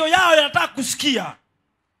masikio yao yanataka kusikia.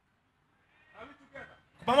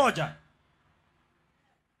 Pamoja.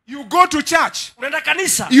 You go to church, Unaenda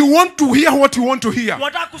kanisa, you want to hear what you want to hear.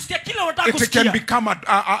 unataka kusikia kile unataka It kusikia. can become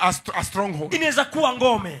a stronghold. Inaweza kuwa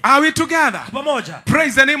ngome. Are we together? Pamoja.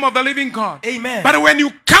 Praise the name of the living God. Amen. But when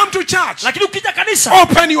you come to church, Lakini ukija kanisa,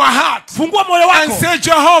 open your heart fungua moyo and wako say, na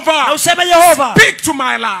Jehovah, useme Yehova, speak to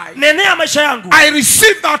my life. nenea maisha yangu. I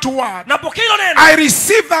receive that word. Napokea hilo neno. I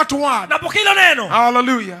receive that word. Napokea hilo neno.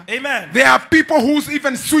 Hallelujah. Amen. There are people who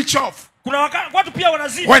even switch off Kuna watu pia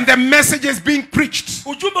wanazidi when the message is being preached.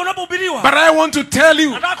 ujumbe unapohubiriwa. But I want to tell you,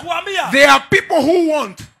 Nataka kuambia there are people who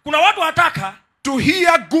want kuna watu wanataka to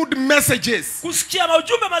hear good messages, kusikia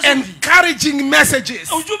maujumbe mazuri, encouraging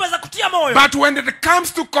messages. ujumbe za kutia moyo. But when it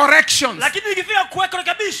comes to corrections, Lakini ikifika kuweka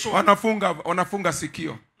rekebisho, wanafunga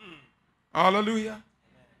sikio. Hallelujah.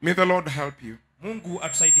 May the Lord help you. Mungu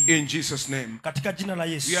atusaidie. In Jesus' name. Katika jina la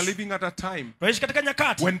Yesu. We are living at a time Tunaishi katika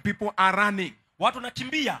nyakati when people are running watu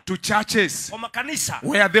wanakimbia to churches kwa makanisa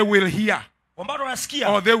where they will hear, ambao wanasikia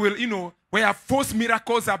or they will, where false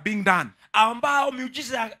miracles are being done, ambao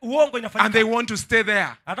miujiza ya uongo and inafanyika. they want to stay there.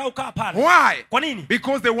 Hata ukaa pale. Why? Kwa nini?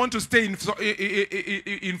 Because they want to stay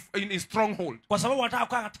in stronghold. Kwa sababu wanataka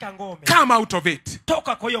kukaa katika ngome. Come out of it.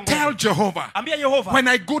 Toka kwa hiyo ngome. Tell Jehovah, Ambia Yehova, when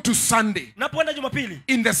I go to Sunday, napoenda Jumapili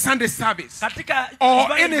in the Sunday service, katika or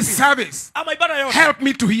ibada ya any Jumapili, service, ama ibada yote, help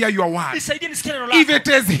me to hear your word. nisaidie nisikie neno If lako. it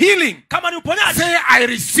is healing, Kama ni uponyaji, say I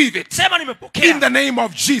receive it. sema nimepokea. In the name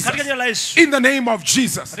of Jesus. Katika jina la Yesu. In the name of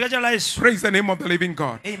Jesus. Katika jina la Yesu. Praise the name of the living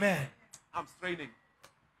God. Amen. I'm straining.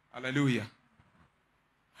 Hallelujah.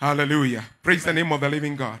 Hallelujah. Praise the name of the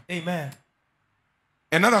living God. Amen.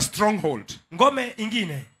 Another stronghold Ngome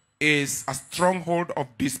ingine is a stronghold of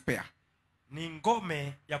despair. ni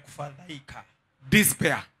ngome ya kufadhaika.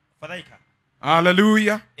 Despair. Kufadhaika.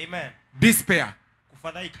 Hallelujah. Amen. Despair.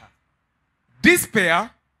 Kufadhaika. Despair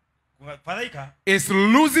Kufadhaika is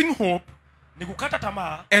losing hope ni kukata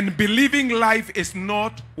tamaa and believing life is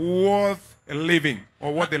not worth living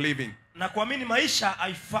or worth the living. na kuamini maisha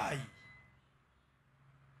haifai.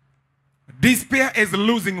 Despair is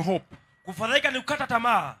losing hope. Kufadhaika ni kukata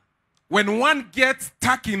tamaa. When one gets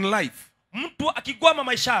stuck in life, Mtu akigwama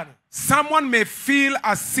maishani, someone may feel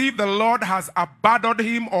as if the Lord has abandoned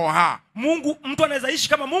him or her. mtu anaweza ishi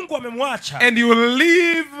kama Mungu amemwacha. And you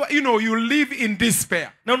live in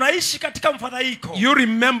despair. Na unaishi katika mfadhaiko. You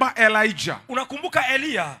remember Elijah. Unakumbuka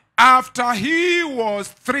Elia, After he was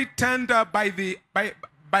threatened by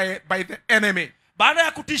the enemy, baada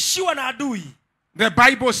ya kutishiwa na adui, the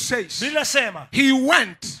Bible says linasema he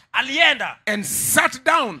went alienda and sat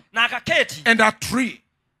down na akaketi under a tree.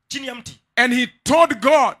 chini ya mti And he told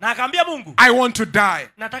God, na akaambia Mungu, I want to die.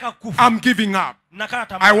 nataka kufa. I'm giving up. Nakata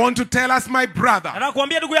tamaa. I want to tell us, my brother, Nataka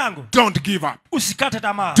kuambia ndugu yangu, don't give up. usikate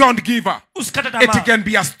tamaa. Don't give up. Usikate tamaa. It can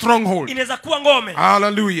be a stronghold. Inaweza kuwa ngome.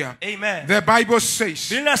 Hallelujah. Amen. The Bible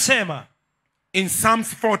says Linasema in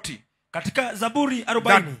Psalms 40 katika Zaburi 40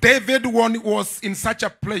 that David was in such a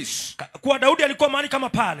place. kuwa Daudi alikuwa mahali kama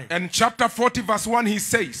pale. And chapter 40 verse 1 he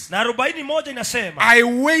says, Na 41 inasema, I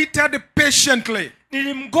waited patiently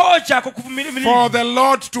nilimgoja kwa kuvumilia for the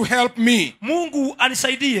Lord to help me. Mungu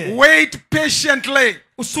anisaidie. Wait patiently.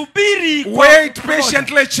 Usubiri kwa Wait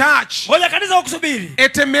patiently, church. ngoja kanisa wa kusubiri.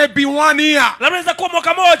 It may be 1 year. Labda inaweza kuwa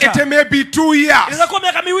mwaka moja. It may be 2 years. Inaweza kuwa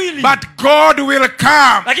miaka miwili. But God will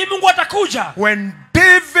come. Lakini Mungu atakuja. When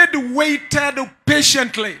David waited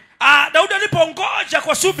patiently, Daudi alipongoja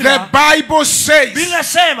kwa subira, the Bible says,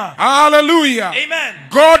 linasema, hallelujah, amen,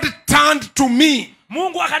 God turned to me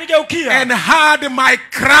Mungu akanigeukia and heard my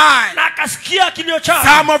cry. na akasikia kilio changu.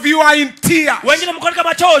 Some of you are in tears Wengine mko katika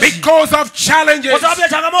machozi because of challenges. kwa sababu ya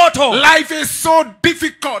changamoto. Life is so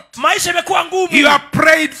difficult. Maisha imekuwa ngumu. You have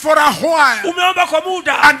prayed for a while Umeomba kwa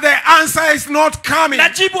muda and the answer is not coming. na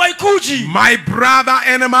jibu haikuji. My brother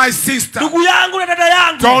and my sister, Ndugu yangu na dada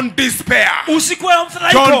yangu, don't despair. usikuwe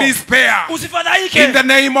mfadhaiko. Don't despair. Usifadhaike. In the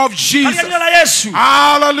name of Katika Jesus. jina la Yesu.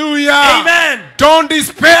 Hallelujah. Amen. Don't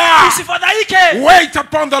despair. Usifadhaike. Wait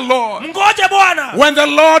upon the Lord. Mngoje Bwana. When the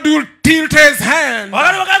Lord will tilt his hand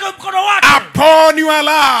Wakati mkono wake upon your juu ya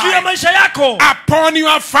life, maisha yako, upon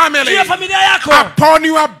your juu family, ya familia yako, upon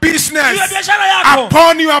your juu ya business, biashara yako,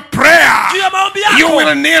 upon your prayer, juu ya maombi you will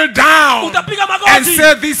yako, kneel down utapiga and magoti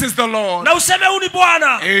say, this is the Lord. na useme huu ni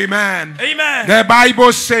Bwana. Amen. Amen. The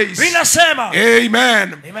Bible says, Linasema,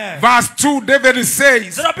 amen. Amen. Verse 2, David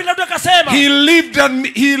says, Zara pili ndio akasema,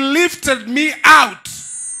 he lifted me out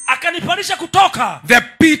akanipandisha kutoka the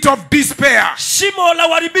pit of despair. shimo la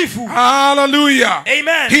uharibifu. Hallelujah.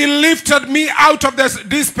 Amen. He lifted me out of this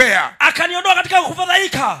despair, Akaniondoa katika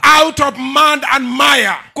kufadhaika, out of mud and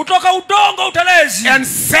mire, kutoka udongo utelezi, and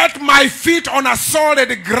set my feet on a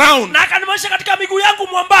solid ground, na akanimarisha katika miguu yangu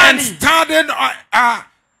and mwambani, started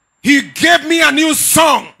he gave me a new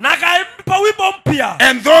song, na akanipa wimbo mpya,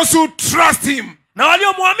 and those who trust him, na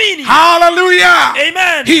waliomwamini. hallelujah,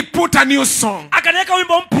 Amen. he put a new song. Akaniweka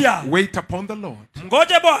wimbo mpya. Wait upon the Lord,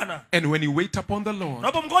 Mngoje Bwana. and when you wait upon the Lord,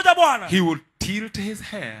 Unapomngoja Bwana, he will tilt his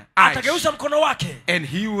hair atageuza mkono wake and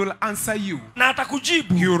he will answer you. na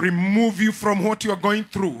atakujibu. He will remove you from what you are going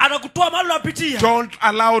through. Atakutoa mahali unapitia. Don't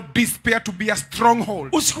allow despair to be a stronghold.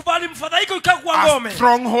 Usikubali mfadhaiko ikae kuwa A ngome.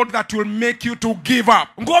 stronghold that will make you to give up.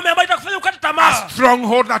 Ngome ambayo itakufanya ukate A tamaa.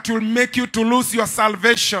 stronghold that will make you to lose your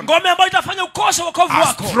salvation. Ngome ambayo itafanya ukose wokovu A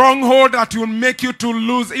wako. stronghold that will make you to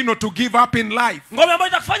lose, to give up in life. Ngome ambayo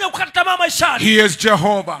itakufanya ukate tamaa maishani. He is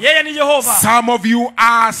Jehovah. Yeye ni Yehova. Some of you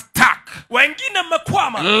are stuck Wengine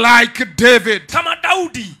mmekwama like David. kama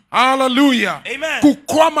Daudi. Hallelujah. Amen.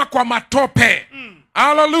 Kukwama kwa matope.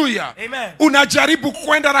 Hallelujah. Amen. Unajaribu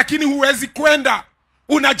kwenda lakini huwezi kwenda.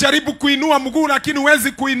 Unajaribu kuinua mguu lakini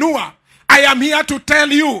huwezi kuinua. I am here to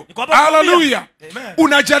tell you. Hallelujah. Amen.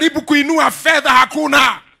 Unajaribu kuinua fedha,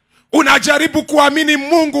 hakuna. Unajaribu kuamini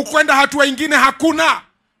Mungu kwenda hatua ingine, hakuna.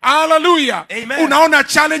 Hallelujah. Amen. Unaona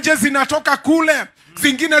challenges zinatoka kule,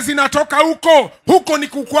 zingine zinatoka huko. Huko ni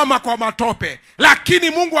kukwama kwa matope, lakini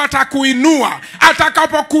Mungu atakuinua.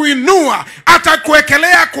 Atakapokuinua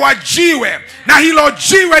atakuwekelea kwa jiwe, na hilo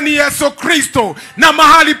jiwe ni Yesu Kristo, na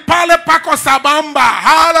mahali pale pako sabamba.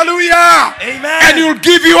 Hallelujah. Amen. And he'll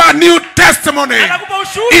give you a new testimony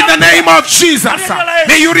in the name of Jesus.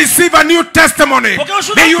 May you receive a new testimony.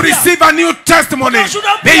 May you receive a new testimony.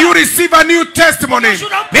 May you receive a new testimony.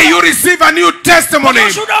 May you receive a new testimony.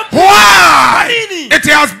 Why? It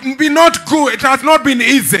has been not good. It has not been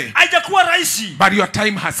easy. Haijakuwa rahisi, But your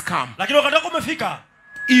time has come. lakini wakati wako umefika.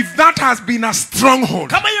 If that has been a stronghold,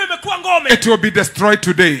 Kama hiyo imekuwa ngome, it will be destroyed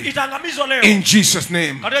today itaangamizwa leo. in Jesus'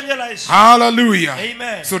 name. Katika jina la Yesu. Hallelujah.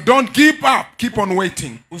 Amen. So don't give up. Keep on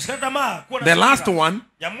waiting. Usikate tamaa, kuwa na The subira. last one,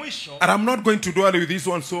 Ya mwisho, and I'm not going to dwell with this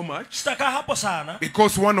one so much, sitakaa hapo sana,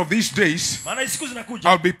 because one of these days maana siku zinakuja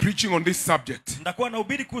I'll be preaching on this subject. nitakuwa na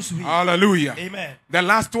ubiri kuhusu hii. Hallelujah. Amen. The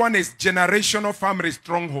last one is generational family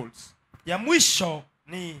strongholds. Ya mwisho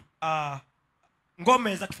ni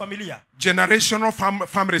ngome za kifamilia. Generational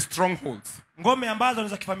family strongholds. Ngome ambazo ni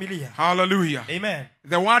za kifamilia. Hallelujah. Amen.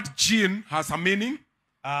 The word gene has a meaning,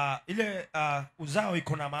 Ile uzao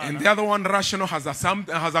iko na and maana. the other one rational has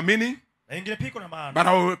a meaning. Na ingine pia iko na maana. But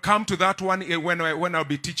I will come to that one when I'll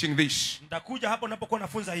be teaching this. Nitakuja hapo ninapokuwa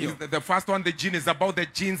nafunza hiyo. The first one, the gene, is about the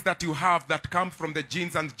genes that you have that come from the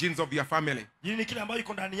genes and genes of your family. Hii ni kile ambacho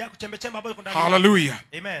iko ndani yako, chembe chembe ambazo iko ndani yako. Hallelujah.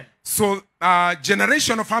 Amen. So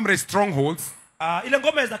generational family strongholds Ile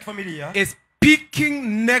ngome za kifamilia is picking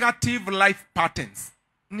negative life patterns.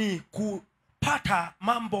 ni kupata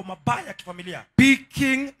mambo mabaya ya kifamilia.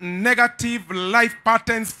 Picking negative life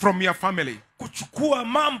patterns from your family. Kuchukua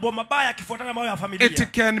mambo mabaya yakifuatana na ya familia.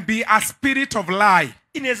 It can be a spirit of lie.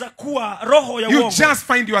 Inaweza kuwa roho ya You uongo. just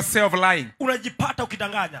find yourself lying. Unajipata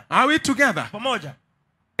ukidanganya. Are we together? Pamoja.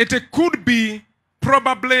 It could be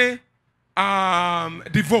probably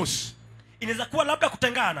divorce. Inaweza kuwa labda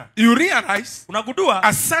kutengana. You realize Unagundua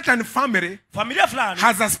a certain family familia fulani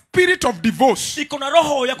has a spirit of divorce iko na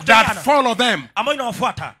roho ya that kutengana follow them. ambayo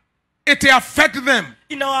inawafuata. It affects them.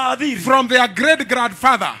 inawaadhiri from their great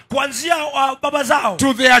grandfather kuanzia baba zao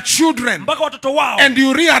to their children, mpaka watoto wao. and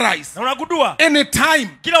you realize Na unagundua anytime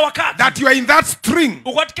kila wakati that you are in that string,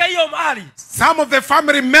 uko katika hiyo mahali, some of the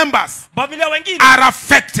family members familia wengine are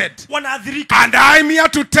affected. wanaadhirika. And I'm here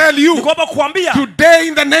to tell you Niko hapa kuambia today,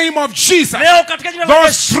 in the name of Jesus, leo katika jina la those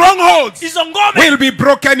Yesu, strongholds hizo ngome will be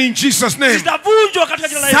broken in Jesus' name. zitavunjwa katika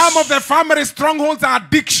jina la Yesu. Some of the family strongholds are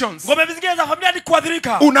addictions. Ngome zingine za familia ni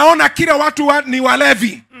kuadhirika. Unaona kila watu ni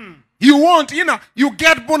walevi. You want, you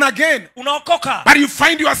get born again, Unaokoka, but you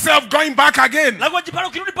find yourself going back again. lazima jipale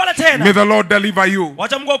ukirudi pale tena. May the Lord deliver you.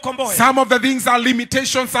 Wacha Mungu ukomboe. Some of the things are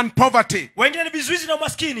limitations and poverty, Wengine ni vizuizi na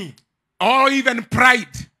umaskini or even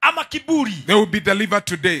pride. ama kiburi. They will be delivered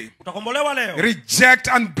today. Utakombolewa leo. Reject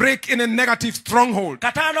and break in a negative stronghold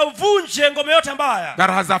Kataa na uvunje ngome yote mbaya that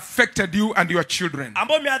has affected you and your children.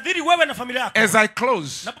 ambayo imeadhiri wewe na familia yako. As I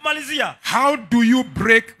close, Napomalizia, how do you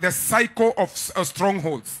break the cycle of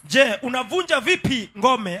strongholds? je, unavunja vipi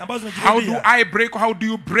ngome ambazo How zinajirudia? how do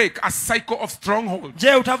you break a cycle of strongholds?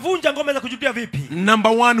 Je, utavunja ngome za kujirudia vipi?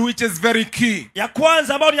 Number one, which is very key, Ya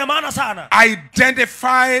kwanza ambayo ni ya maana sana,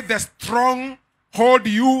 identify the stronghold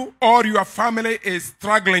you or your family is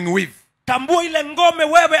struggling with. tambua ile ngome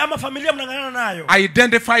wewe ama familia mnang'ang'ana nayo.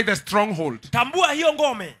 Identify the stronghold Tambua hiyo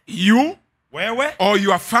ngome you wewe or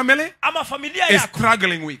your family ama familia is yako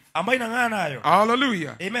struggling with. ambayo inang'ang'ana nayo.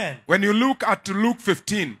 Hallelujah. Amen. When you look at Luke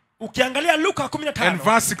 15 Ukiangalia Luka and 15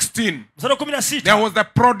 verse 16, mstari there 16, was the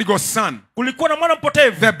prodigal son. kulikuwa na mwana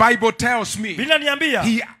mpotevu. The Bible tells me Biblia niambia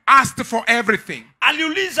he asked for everything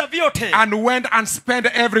aliuliza vyote and went and spent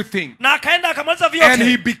everything, na akaenda akamaliza and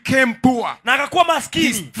he vyote became poor. na akakuwa He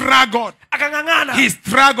maskini, struggled. akang'ang'ana, He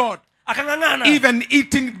struggled. akang'ang'ana, Even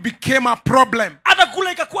eating became a problem. hata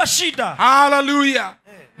kula ikakuwa shida. Hallelujah.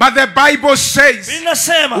 But the Bible says Biblia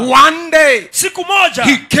inasema one day siku moja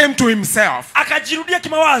he came to himself. akajirudia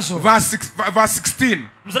kimawazo. Verse 16.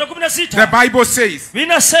 Mstari The 16 Bible says Biblia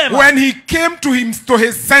inasema when he came to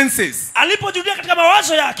his senses, alipojirudia katika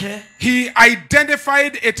mawazo yake, he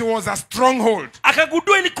identified it was a stronghold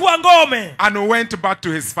akagundua ilikuwa ngome and went back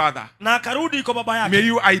to his father. na akarudi kwa baba May yake.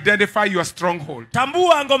 you identify your stronghold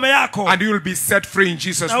Tambua ngome yako and you will be set free in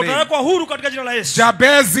Jesus' na name. utawekwa huru katika jina la Yesu.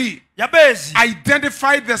 Jabezi Yabezi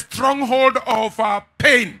identified the stronghold of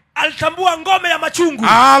pain. alitambua ngome ya machungu.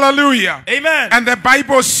 Hallelujah. Amen. And the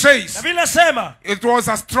Bible Na says Biblia inasema it was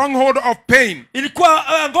a stronghold of pain. ilikuwa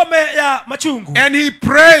ngome ya machungu. And he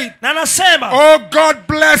prayed, Na anasema, oh God,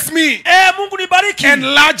 bless me, Mungu nibariki,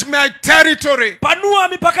 enlarge my territory, panua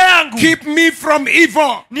mipaka yangu, keep me from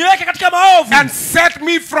evil, niweke katika maovu and set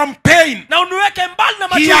me from pain. na uniweke mbali na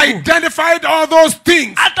He machungu. identified all those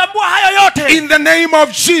things Atambua hayo yote in the name of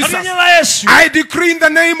Jesus. katika jina la Yesu. I decree in the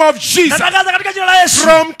name of Jesus, Natangaza katika jina la Yesu,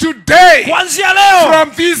 from today, kuanzia leo,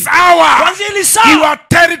 from this hour, kuanzia hili saa, your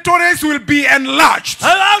territories will be enlarged.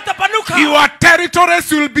 utapanuka, Your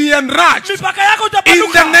territories will be enlarged. mipaka yako In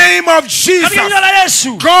itapanuka the name of katika jina Jesus, la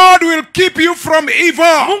Yesu. God will keep you from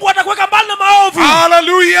evil. Mungu atakuweka mbali na maovu.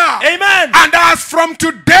 Hallelujah. Amen. And as from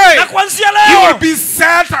today, Na kuanzia you will leo be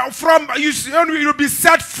set from, you will be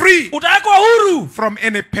set free utawekwa huru from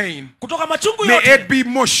any pain. kutoka machungu May it yote. be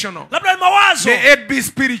emotional. Labda ni mawazo, May it be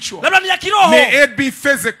spiritual. labda ni ya kiroho, May it be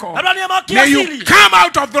physical. labda ni ya May you kiasili. come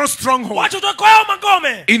out of those strongholds Wacha utoke hayo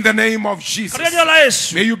magome in the name of Jesus. katika jina la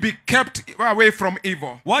Yesu. May you be kept away from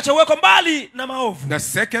evil. Wacha uwekwe mbali na maovu. The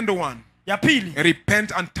second one, Ya pili,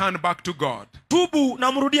 repent and turn back to God. tubu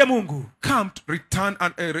na mrudie Mungu. Return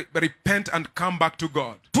and repent and come back to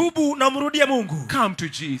God. Tubu na mrudie Mungu. Come to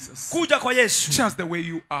Jesus. Kuja kwa Yesu Just the way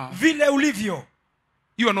you are. vile ulivyo.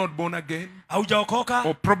 You are not born again, Haujaokoka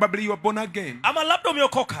or probably you are born again, ama labda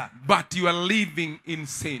umeokoka but you are living in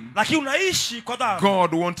sin. lakini unaishi kwa dhambi.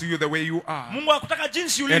 God wants you the way you are. Mungu akutaka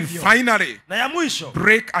jinsi And ulivyo. finally, Na ya mwisho,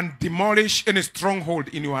 break and demolish any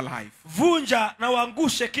stronghold in your life. vunja na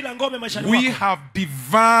uangushe kila ngome maishani We mwako. have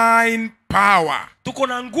divine power Tuko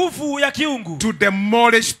na nguvu ya kiungu to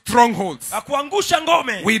demolish strongholds. na kuangusha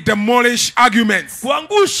ngome, We demolish arguments.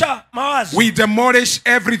 kuangusha mawazo. We demolish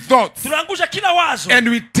every thought. Tunaangusha kila wazo And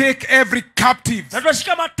we take every captive na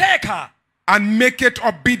tunashika mateka and make it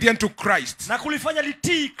obedient to Christ. na kulifanya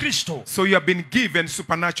litii Kristo. So you have been given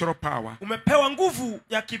supernatural power. Umepewa nguvu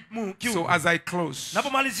ya kiungu. So as I close,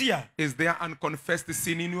 Napomalizia, is there unconfessed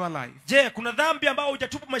sin in your life? je, kuna dhambi ambayo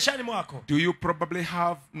hujatubu maishani mwako? Do you probably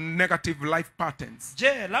have negative life patterns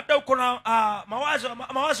Je, labda uko na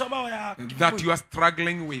mawazo ambayo that you are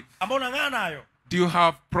struggling with? ambayo unang'ana nayo? Do you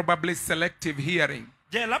have probably selective hearing?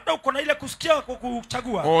 Je, labda uko na ile kusikia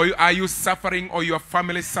kuchagua? Or are you suffering, or your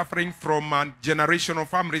family suffering from a generational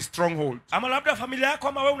family stronghold? Ama labda familia yako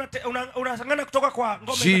ama wewe unasangana kutoka kwa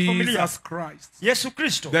ngome ya familia. Jesus Christ, Yesu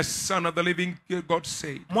Kristo, the Son of the living God,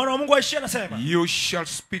 said, Mwana wa Mungu aishie anasema, you shall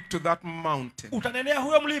speak to that mountain. utanenea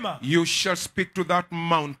huyo mlima. You shall speak to that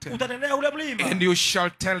mountain. Utanenea ule mlima. And you shall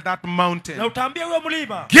tell that mountain, Na utaambia huyo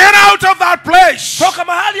mlima, get out of that place. toka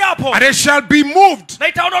mahali hapo. And it shall be moved, Na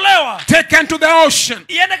itaondolewa. taken to the ocean.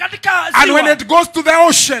 Iende katika ziwa. And when it goes to the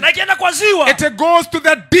ocean, na ikienda kwa ziwa, it goes to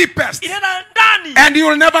the deepest. inaenda ndani. And you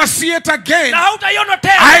will never see it again. Na hautaiona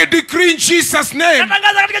tena. I decree in Jesus' name,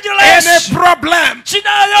 Natangaza katika jina la any Yesu. problem, Shida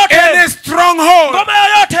yoyote, any stronghold, ngome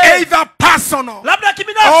yoyote, either personal labda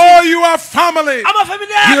kibinafsi, or your family, ama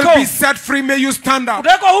familia you'll yako, be set free. May you stand up.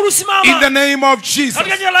 utawekwa huru, simama. In the name of Jesus.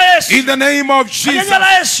 Katika jina la Yesu. In the name of Katika Jesus. jina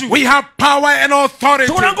la Yesu. We have power and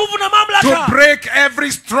authority Tuna nguvu na to mamlaka break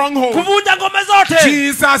every stronghold. kuvunja ngome zote.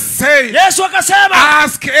 Jesus said, Yesu akasema,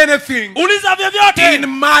 ask anything uliza vyovyote in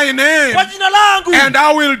my name kwa jina langu, and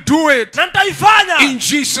I will do it na nitaifanya. in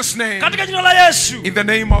Jesus' name. Katika jina la Yesu. In the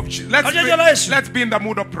name of Jesus. Yesu. Let's be in the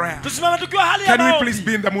mood of prayer. Tusimame tukiwa hali ya Can we maombi. please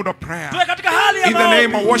be in the mood of prayer? Tuwe katika hali ya In the name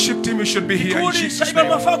of maombi. worship team, you should be here in Kikundi Jesus' cha ibada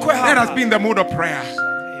name. mafaa kuwe Let us hapa. be in the mood of prayer.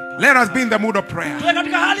 Let us be in the mood of prayer. Tuwe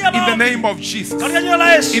katika hali ya In the maombi. name of Jesus. Katika jina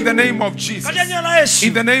la Yesu. In the name of Jesus. Katika jina la Yesu.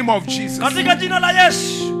 In the name of Jesus. Katika jina la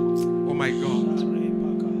Yesu. Oh my God.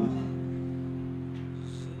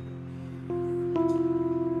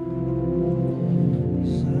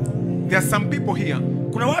 There are some people here,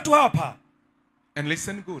 Kuna watu hapa, and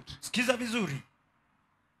listen good. sikiza vizuri.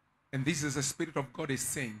 And this is the Spirit of God is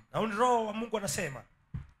saying. Na huyu Roho wa Mungu anasema,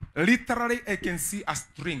 Literally, I can see a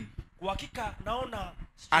string, kwa hakika naona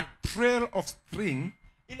a trail of string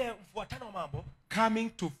ile mfuatano wa mambo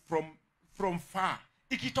coming from far,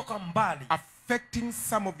 ikitoka mbali, affecting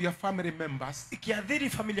some of your family members, ikiadhiri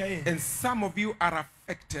familia yenu. and some of you are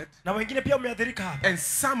affected, Na wengine pia umeadhirika hapa. and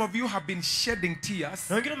some of you have been shedding tears,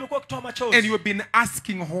 Na wengine wamekuwa kutoa and machozi. you've been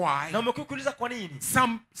asking why. Na wamekuwa kuuliza kwa nini.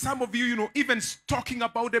 Some of you, even talking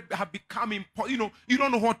about it have become impossible. You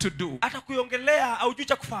don't know what to do. Hata kuiongelea au juu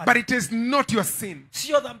cha kufanya. But it is not your sin.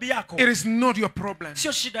 Sio dhambi yako. It is not your problem.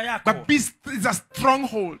 Sio shida yako. But this is a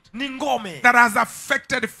stronghold Ni ngome that has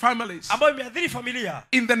affected families. ambayo imeadhiri familia.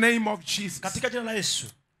 In the name of Jesus. Katika jina la Yesu.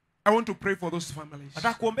 I want to pray for those families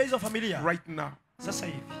Nataka kuombea hizo familia right now. sasa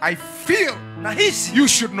hivi. I feel Nahisi you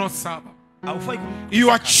should not suffer. haufai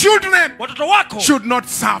Your children watoto wako should not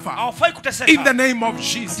suffer. hawafai kuteseka. In the name of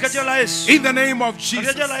Jesus. Katika jina la Yesu. In the name of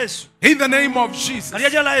Katika jina la Jesus. Yesu. In the name of Jesus. Katika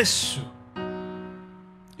jina la Yesu.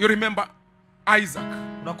 You remember Isaac.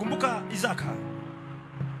 Unakumbuka Isaka?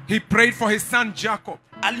 He prayed for his son Jacob.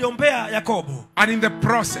 Aliombea Yakobo. And in the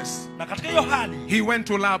process, Na katika hiyo hali he went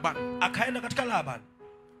to Laban. akaenda katika Laban.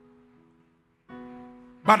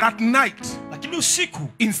 But at night, Lakini usiku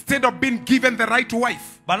instead of being given the right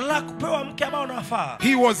wife, badala ya kupewa mke ambao unafaa,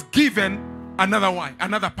 he was given another wife,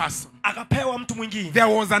 another person. akapewa mtu mwingine. There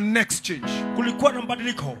was an exchange. Kulikuwa na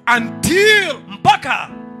mbadiliko Until mpaka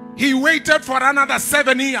he waited for another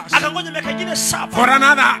 7 years. akangoja miaka ingine For 7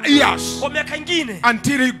 another years. kwa miaka ingine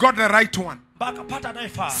Until he got the right one. mpaka pata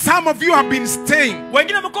anayefaa. Some of you have been staying,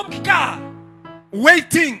 Wengine wamekuwa mkikaa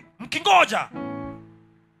waiting. mkingoja.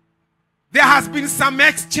 There has been some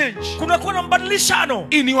exchange Kunakuwa na mbadilishano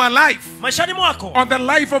in your life, maishani mwako on the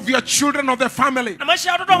life of your children, of the family. na maisha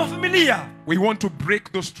ya watoto wa familia. We want to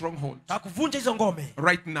break those strongholds Na kuvunja hizo ngome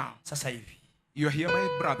right now. sasa hivi. You are here, my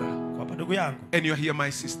brother, Kwa hapa ndugu yangu and you are here,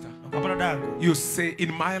 my sister. na kwa hapa dada yangu. You say,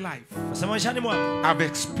 in my life, Nasema maishani mwako I've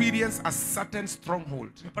experienced a certain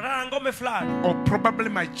stronghold, nimepatana na ngome fulani, or probably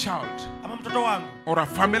my child, ama mtoto wangu or a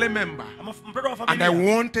family member, ama mtoto wa and I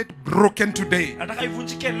familia. want it broken today. Nataka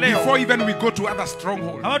ivunjike leo. Before even we go to other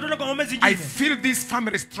strongholds, Hawa tuende kwa ngome I zingine. feel this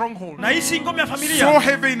family stronghold Na hii si ngome ya so familia.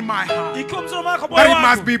 heavy in my heart Ikiwa mzee wako that moyo it must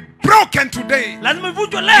wako, be broken today. lazima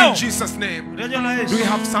ivunjwe leo. In Jesus' name. Katika jina la Do Yesu. you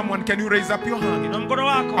have someone? Can you raise up your hand? Na mkono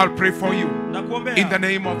wako I'll pray for you. na kuombea. In the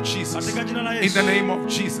name of Jesus. Katika jina la Yesu. In the name of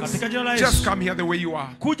Jesus. Katika jina la Yesu. Just come here the way you are.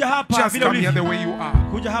 Kuja hapa Just vile come here the ulivyo. way you are.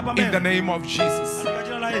 Kuja hapa In the mbele. name of Jesus. Katika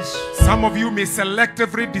jina la Yesu. Some of you may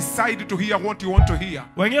selectively decide to hear what you want to hear.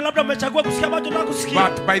 Wengine labda umechagua kusikia ambacho unataka kusikia.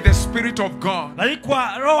 But by the Spirit of God, Lakini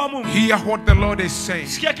kwa Roho wa Mungu, hear what the Lord is saying.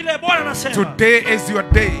 sikia kile Bwana anasema. Today is your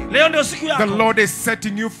day. Leo ndio siku The yako. Lord is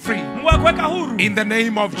setting you free. Mungu akuweka huru. In the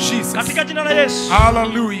name of Jesus. Katika jina la Yesu.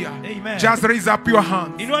 Hallelujah. Amen. Just raise up your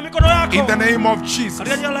hand. Inua mikono yako. In the name of Jesus.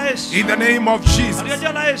 Katika jina la Yesu. In the name of Katika Jesus.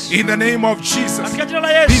 jina la Yesu. In the name of Jesus. Katika jina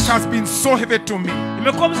la This Yesu. has been so heavy to me.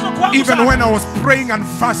 Imekuwa mzigo kwangu Even sana. when I was praying and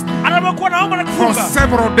fasting Anapokuwa naomba na for kufunga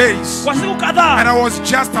several days, kwa siku and kadhaa, I was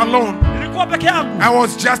just alone, nilikuwa nilikuwa peke yangu. I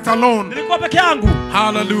was just alone. Nilikuwa peke yangu.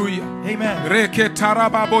 Hallelujah. Amen.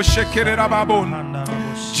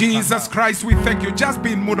 Jesus Christ, we thank you. Just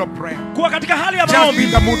be in mood of prayer. Kuwa katika hali ya Just be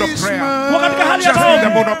in maombi. the mood of prayer. Kuwa katika hali ya Just be in the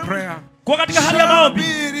mood maombi. of prayer. Kuwa katika hali ya maombi.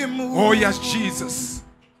 Oh yes, Jesus.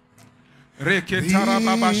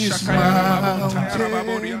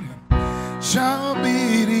 Shall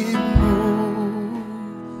be removed.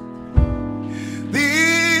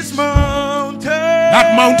 This mountain.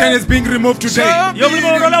 That mountain is being removed today. Hiyo mlima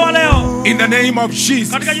unaondolewa leo. In the name of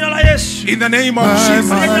Jesus. Katika jina la Yesu. In the name of Katika Jesus.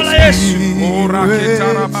 jina la Yesu.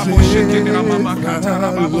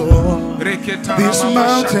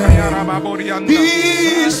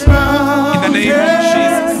 This mountain. In the name of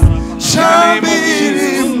Jesus. Shall be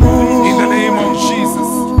removed. In the name of Jesus.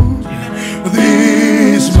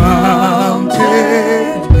 This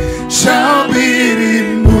mountain shall be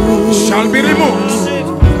removed. Shall be removed.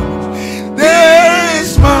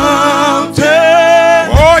 This mountain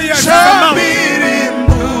Oh yes, shall be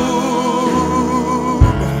removed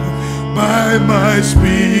by my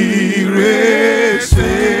spirit,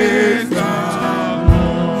 says the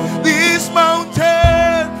Lord. This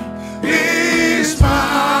mountain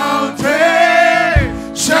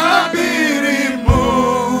shall be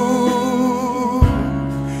removed.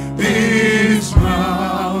 This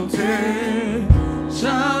mountain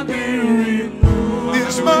shall be removed.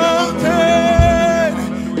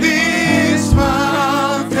 This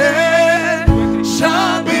mountain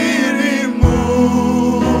shall be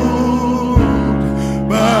removed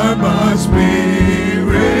by my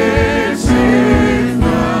spirit, says the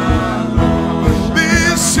Lord.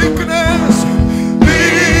 This sickness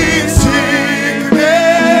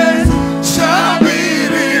shall be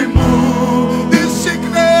removed. This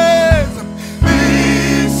sickness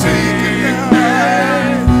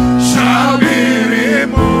shall be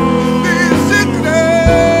removed. This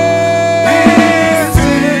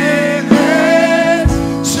sickness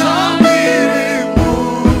shall be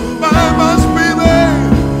removed by my spirit,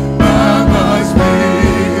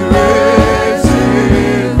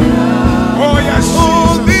 says the Lord. Oh yes, Oh,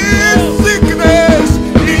 this sickness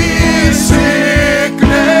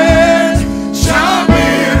shall be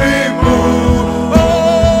removed. Oh,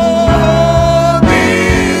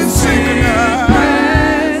 this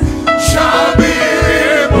sickness shall be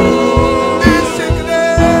removed. This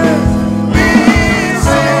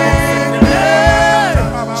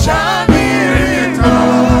sickness shall be removed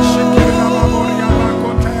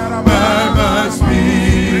by my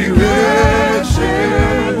spirit,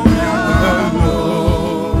 says the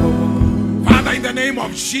Lord. Father, in the name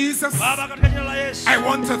of Jesus, Baba, katika jina la Yesu. I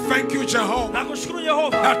want to thank you, Jehovah, Nakushukuru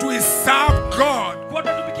Yehova. that we serve God Kwa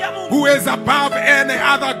tunatumikia Mungu who is above any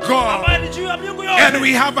other God, ambaye ni juu ya miungu yote. and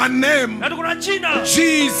we have a name, Na tuko na jina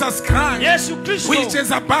Jesus Christ, Yesu Kristo. which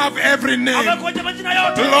is above every Ambaye name. kwa majina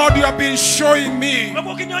yote. Lord, you have been showing me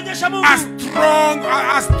Umekuwa ukinionyesha Mungu. a strong,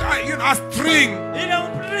 a string Ile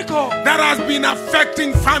mtiriko that has been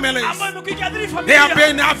affecting families. ambayo imekuwa ikiathiri They have familia.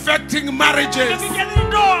 been affecting marriages. Imekuwa ikiathiri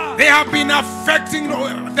ndoa. They have been affecting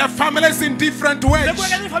the families in different ways. Imekuwa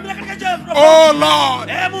ikiathiri familia katika njia tofauti. Oh Lord,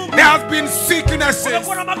 Mungu. there has been sicknesses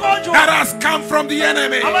Umekuwa na magonjwa that has come from the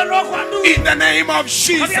enemy. ambayo ni kwa adui. In the name of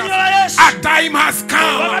Jesus, Katika jina la Yesu. a time has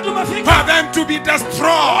come Wakati umefika. for them to be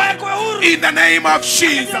destroyed. Wawekwe huru. In the name of Katika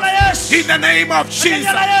Jesus, jina la Yesu. in the name of jina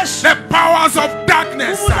Jesus, la Yesu. the powers of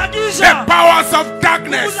darkness, Nguvu za giza. the powers of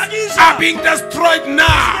darkness Nguvu za giza. are being destroyed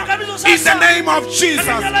now. In the name of Jesus,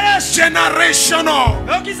 Katika jina la Yesu. generational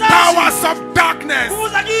Kizazi. powers of darkness, Nguvu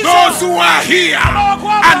za giza. those who are here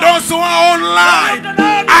and those who are online,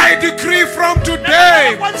 I decree from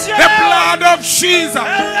today the blood of Jesus,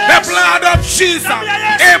 the blood of Jesus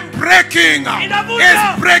is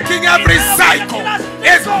breaking every cycle,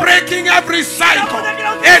 is breaking every cycle,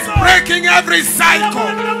 is breaking every cycle,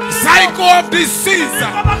 cycle of disease,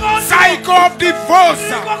 cycle of divorce,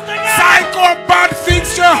 cycle of bad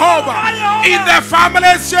things, Jehovah, in the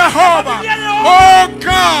families, Jehovah. Oh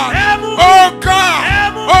God, oh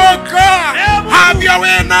God, oh God, have your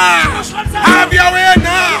way now, have your way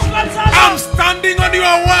now. I'm standing on your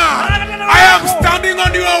word. I am standing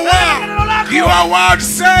on your word. Your word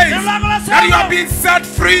says that you have been set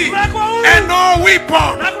free, and no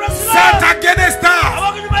weapon set against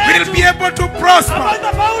us will be able to prosper.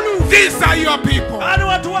 These are your people.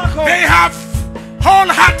 They have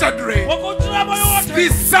wholeheartedly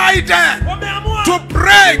decided to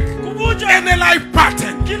break any life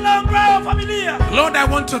pattern. Lord, I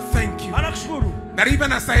want to thank you that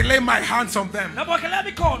even as I lay my hands on them,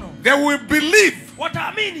 they will believe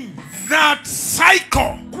that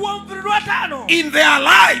cycle kuwa mviringo wa tano in their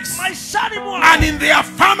lives maishani mwao and in their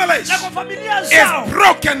families na kwa familia zao is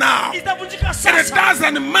broken now. itavunjika And it sasa.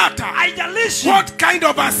 doesn't matter Haijalishi what kind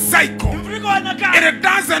of a cycle. mviringo wa aina And gani. it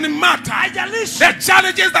doesn't matter Haijalishi the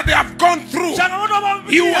challenges that they have gone through. changamoto ambayo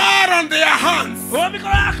You wamepitia. are on their hands. Kwa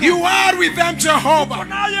mikono yako. You are with them, Jehovah.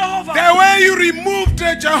 Unao Yehova. The way you removed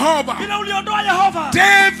Jehovah Bila uliondoa Yehova.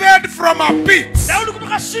 David from a pit Daudi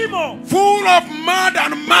kutoka shimo. full of mud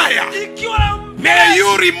and mire. Ikiwa na May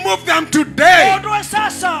you remove them today ondoe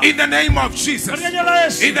sasa. in the name of Jesus. Katika jina la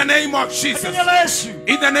Yesu. In the name of Katika Jesus. jina la Yesu.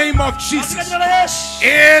 In the name of Katika Jesus. jina la Yesu.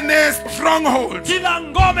 Any stronghold, Kila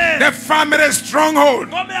ngome. the family stronghold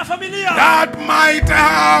Ngome ya familia. that might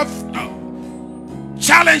have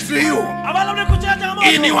challenged you Ambalo mlikutia changamoto.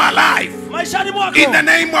 in your life, Maishani mwako. in the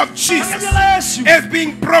name of Katika Jesus, jina la Yesu. it's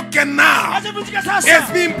being broken now. Hazivunjika sasa.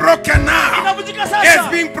 It's being broken now. Inavunjika sasa. It's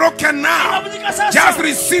being broken now. Inavunjika sasa. Just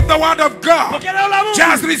receive the word of God. Pokea neno la Mungu.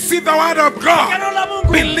 Just receive the word of Pokea God. neno la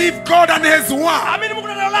Mungu. Believe God and His word Amini Mungu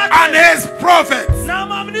na neno lake. and His prophets, Na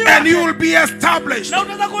maamini and wake. you will be established. Na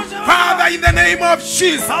utaweza kusimama. Father, in the name of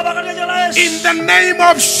Jesus, Baba katika jina la Yesu. in the name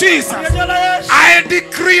of Jesus, Katika jina la Yesu. I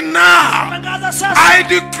decree now, Tangaza sasa. I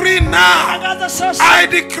decree now, Tangaza sasa. I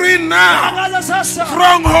decree now, Tangaza sasa.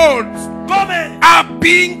 strongholds Ngome. are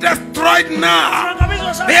being destroyed now.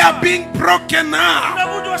 Tunaangamizwa sasa. They are being broken now.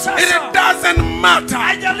 Tunavunjwa sasa. And it doesn't matter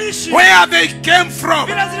Haijalishi. where they came from.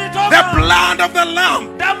 Bila zilitoka. The blood of the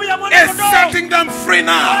Lamb Damu ya mwana is kondoo. setting them free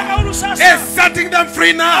now. Tunakaulu sasa. Is setting them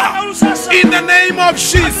free now. Tunakaulu sasa. In the name of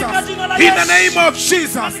Jesus. Katika jina la In the Yesu. name of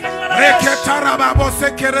Jesus. Katika jina la Yesu.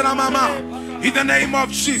 In the name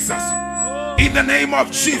of Jesus. In the name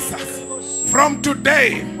of Jesus. From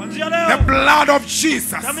today, Kuanzia the leo. blood of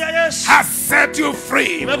Jesus Damu ya Yesu. has set you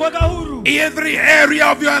free. Imekuweka huru. Every area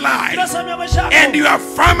of your life Kila sehemu ya maisha yako. and your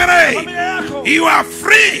family, Familia yako. you are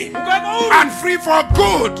free Umekuweka huru. and free for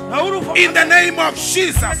good. Na huru kwa- In the name of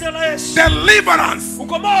Jesus, Katika jina la Yesu. deliverance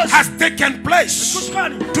Ukombozi. has taken place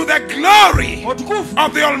Kushukani. to the glory Utukufu.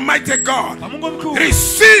 of the Almighty God. Kwa Mungu mkuu.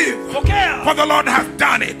 Receive, Pokea. for the Lord has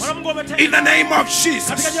done it. Bwana Mungu ametenda. In the name of Katika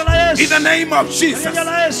Jesus. jina la Yesu. In the name of Jesus. Katika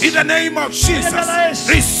jina la Yesu. In the name of Jesus. jina la Yesu.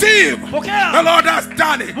 Receive. Pokea. The Lord has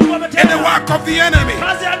done it. Mungu ametenda. And the work of the enemy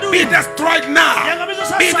Kazi ya adui. be destroyed now. Iangamizwe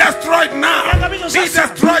sasa. Be destroyed now. Iangamizwe Be sasa.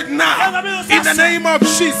 destroyed now. Iangamizwe In the sasa. name of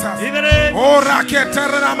Jesus. In the name. Oh,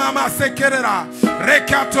 raketerera mama sekerera.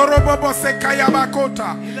 Rekatorobobo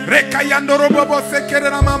sekayabakota. Rekayandorobobo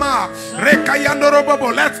sekerera mama.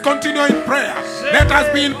 Rekayandorobobo. Let's continue in prayer. Let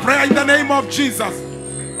us be in prayer in the name of Jesus.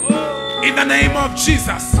 In the name of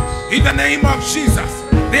Jesus. In the name of Jesus.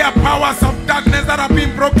 There are powers of darkness that have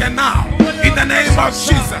been broken now. In the name of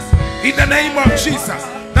Jesus. In the name of Jesus.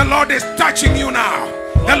 The Lord is touching you now.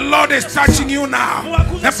 The Lord is touching you now.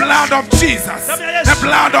 The blood of Jesus. The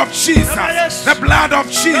blood of Jesus. The blood of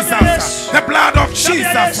Jesus. The blood of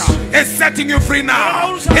Jesus is setting you free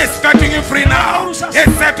now. It's setting you free now.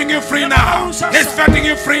 It's setting you free now. It's setting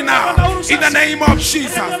you free now. In the name of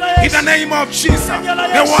Jesus. In the name of Jesus.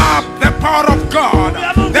 The power of God.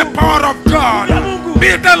 The power of God. Be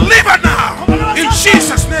delivered now. In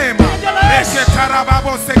Jesus' name.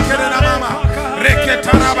 Reketarababo sekerera mama.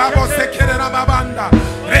 Reketarababo sekerera babanda.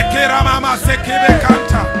 Rekeramama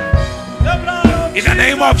sekebekanta. In the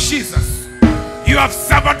name of Jesus. You have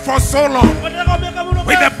suffered for so long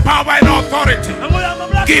with the power and authority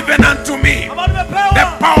given unto me. The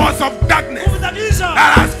powers of darkness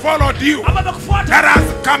that has followed you, that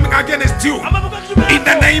has come against you. In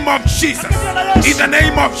the name of Jesus. In the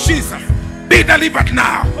name of Jesus. Be delivered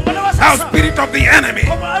now. Thou spirit of the enemy,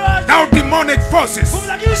 thou demonic forces,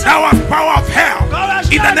 thou hast power of hell.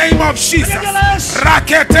 In the name of Jesus.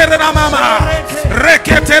 Raketerera mama.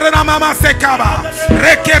 Reketerera mama sekaba.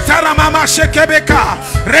 Reketara mama shekebeka.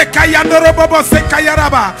 Rekayandorobobo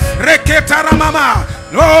sekayaraba. Reketara mama.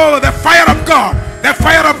 Oh, the fire of God. The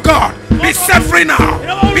fire of God. Be set free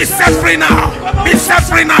now. Be set free now. Be set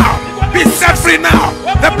free now. Be set free now.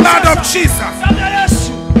 The blood of Jesus.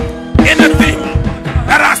 Anything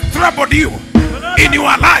that has troubled you in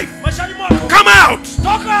your life, come out.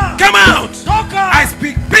 Come out. I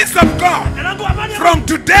speak peace of God. From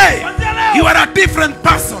today, you are a different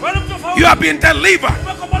person. You have been delivered.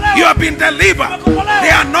 You have been delivered.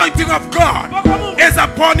 The anointing of God is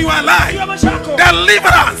upon your life.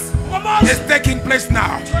 Deliverance is taking place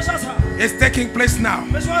now. It's taking place now.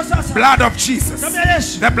 Blood of Jesus.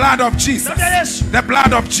 The blood of Jesus. The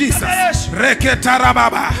blood of Jesus. Reketara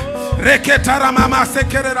baba. Reketara mama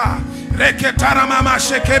sekerera. Reketara mama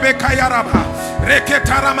shekebe kayaraba.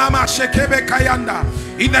 Reketara mama shekebe kayanda.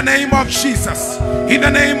 In the name of Jesus. In the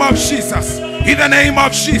name of Jesus. In the name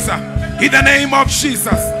of Jesus. In the name of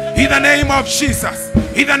Jesus. In the name of Jesus.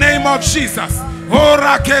 In the name of Jesus. Oh,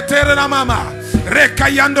 raketere mama.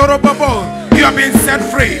 Rekayandoro bobo. You have been set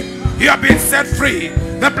free. You have been set free.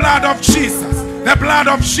 The blood of Jesus. The blood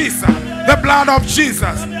of Jesus. The blood of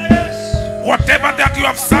Jesus. Whatever that you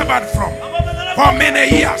have suffered from for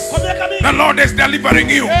many years, the Lord is delivering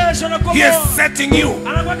you. He is setting you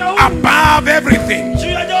above everything.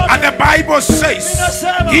 And the Bible says,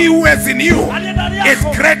 he who is in you is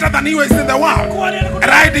greater than he who is in the world. And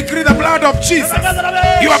I decree the blood of Jesus.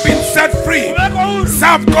 You have been set free.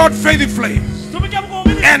 Serve God faithfully,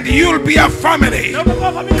 and you'll be a family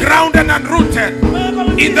grounded and rooted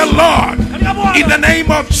in the Lord. In the name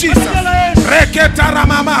of Jesus.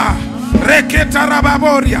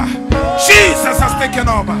 Jesus has taken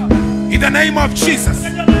over. In the name of Jesus.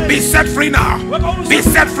 Be set free now. Be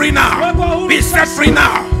set free now. Be set free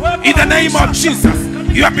now. In the name of Jesus.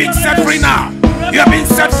 You are being set free now. You are being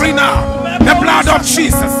set free now. The blood of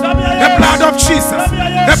Jesus. The blood of Jesus.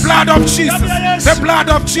 The blood of Jesus. The blood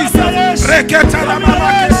of Jesus.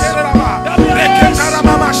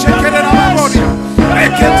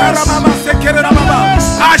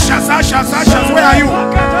 Ashes, ashes, ashes, where are you?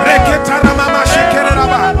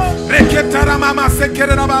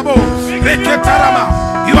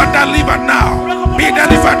 You are delivered now. Be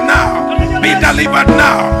delivered now. Be delivered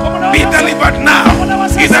now. Be delivered now.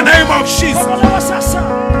 In the name of Jesus.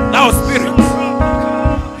 Now, spirit,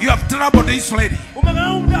 you have troubled this lady.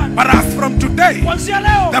 But as from today,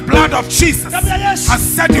 the blood of Jesus has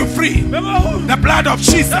set you free. The blood of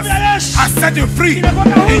Jesus has set you free.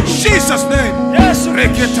 In Jesus' name.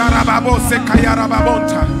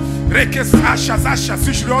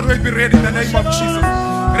 You should always be ready in the name of Jesus.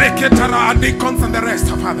 And deacons and the rest,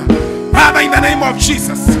 Father. Father, in the name of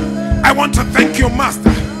Jesus, I want to thank you,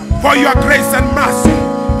 Master, for your grace and mercy.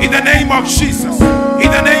 In the name of Jesus.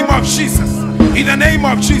 In the name of Jesus. In the name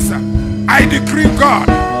of Jesus. I decree, God,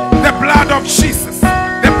 the blood of Jesus,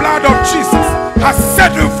 the blood of Jesus has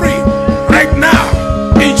set you free right now.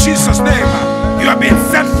 In Jesus' name, you have been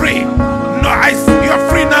set free. No, you are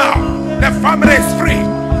free now. The family is free.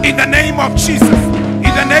 In the name of Jesus.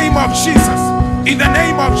 In the name of Jesus. In the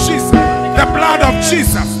name of Jesus. The blood of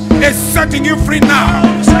Jesus is setting you free now.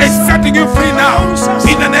 It's setting you free now.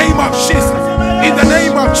 In the name of Jesus. In the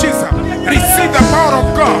name of Jesus. Receive the power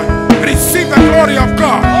of God. Receive the glory of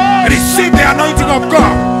God. Receive the anointing of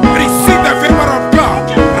God. Receive the favor of God.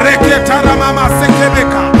 Reketara mama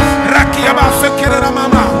sekebeka. Rakiaba sekera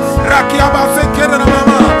mama. Rakiaba sekera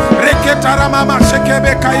mama. Reketara mama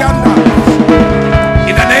sekebeka yanda.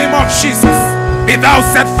 In the name of Jesus, be thou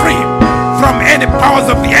set free from any powers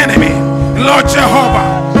of the enemy. Lord Jehovah,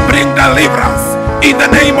 bring deliverance. In the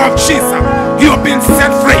name of Jesus, you have been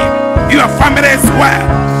set free. Your family is well.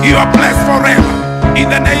 You are blessed forever. In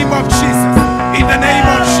the name of Jesus. In the name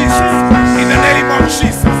of Jesus. In the name of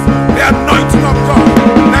Jesus. The anointing of God.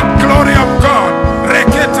 The glory of God.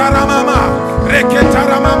 Reketaramama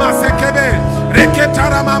sekebe.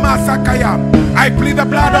 Reketaramama sakaya. I plead the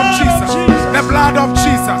blood of Jesus. The blood of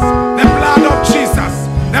Jesus. The blood of Jesus.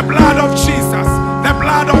 The blood of Jesus. The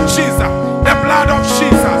blood of Jesus. The blood of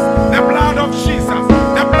Jesus. The blood of Jesus.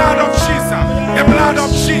 The blood of Jesus. The blood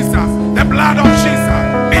of Jesus. The blood of Jesus.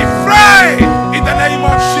 Be free in the name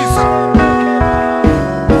of Jesus.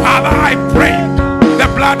 Father, I pray the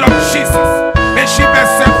blood of Jesus, may she be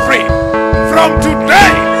set free from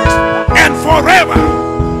today and forever.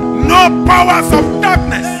 No powers of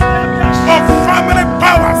darkness, of family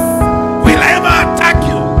powers will ever attack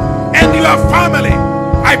you and your family.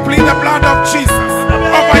 I plead the blood of Jesus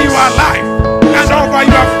over your life and over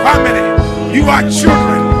your family, your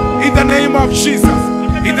children, in the name of Jesus.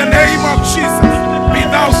 In the name of Jesus, be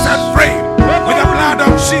thou set free. With the blood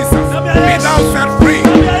of Jesus, be thou set free. In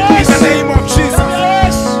the name of Jesus.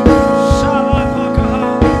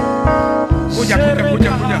 Kuja.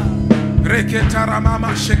 Reketara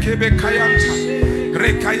mama shekebe kayanta.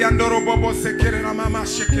 Rekayandoro bobo sekere na mama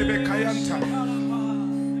shekebe kayanta.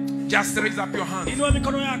 Just raise up your hands. Inua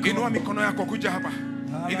mikono yako kuja hapa.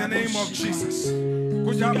 In the name of Jesus.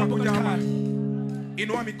 Kuja hapa.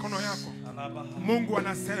 Inua mikono yako. Mungu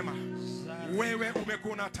anasema wewe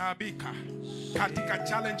umekuwa unataabika katika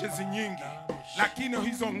challenges nyingi, lakini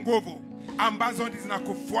hizo nguvu ambazo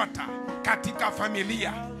zinakufuata katika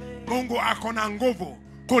familia, Mungu ako na nguvu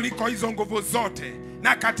kuliko hizo nguvu zote,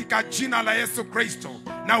 na katika jina la Yesu Kristo.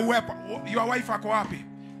 Na uwepo, your wife ako wapi?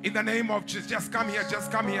 In the name of Jesus, just come here,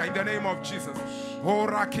 in the name of Jesus.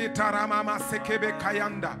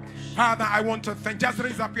 Father, I want to thank, just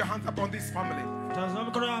raise up your hands upon this family.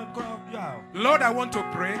 Lord, I want to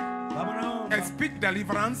pray Baba naomba. and speak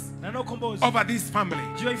deliverance Na neno ukombozi. over this family.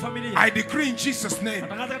 Juu ya hii familia. I decree in Jesus' name,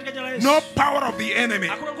 Natangaza katika jina la Yesu. no power of the enemy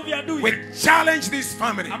Hakuna nguvu ya adui. will challenge this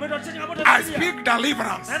family. Ambaye ndio changamoto ya I familia. speak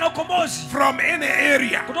deliverance Na neno ukombozi. from any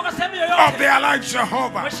area Kutoka sehemu of yoyote. their life,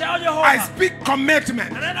 Jehovah. Maisha yao Jehova. I speak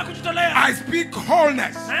commitment. Na neno kujitolea. I speak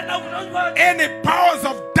wholeness. Na neno kutoa Any powers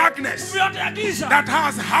of darkness nguvu yote ya giza. that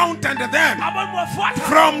has haunted them Ambao mwafuata.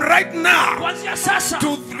 from right now Kuanzia sasa.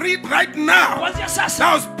 to right now, Kuanzia sasa.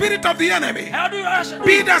 thou spirit of the enemy, Adui wa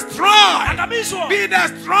be destroyed. Angamizwa. Be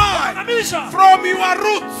destroyed Angamizwa. from your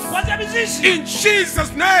roots. Kuanzia mizizi. In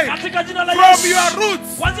Jesus' name. Katika jina la From Yesu. your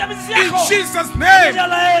roots. Kuanzia mizizi In yako. Jesus' Jina name.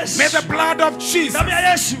 la Yesu. May the blood of Jesus Damu ya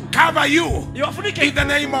Yesu. cover you Iwafunike. in the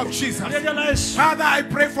name of Jesus. Katika jina la Yesu. Father, I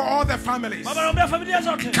pray for all the families. Baba naombea familia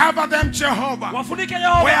zote. Cover them, Jehovah. Wafunike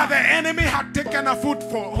Where Yehova. the enemy had taken a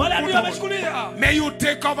foothold. Wale adui wameshukulia. May you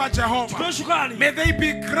take over, Jehovah. Chukua shukrani. May they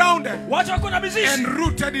be grounded Wacha wako na mizizi. and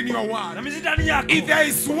rooted in your Na word. mizizi ndani yako. If there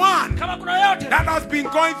is one Kama kuna yote. that has been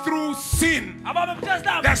going through sin, Ambao wamepitia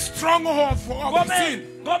dhambi. the stronghold of sin,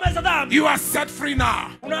 Ngome za dhambi. you are set free now.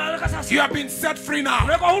 Unaweka sasa. You have been set free now.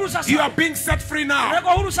 Unaweka huru sasa. You are being set free now. Unaweka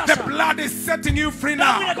huru sasa. The blood is setting you free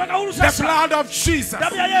Damu now. inakuweka huru The sasa. blood of Jesus.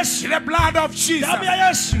 Damu ya Yesu. The blood of Jesus. Damu ya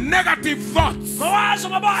Yesu. Negative thoughts. Mawazo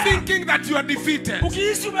mabaya. Thinking that you are defeated.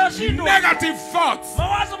 Ukihisi umeshindwa. Negative thoughts.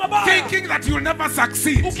 Mawazo mabaya. Thinking that you will never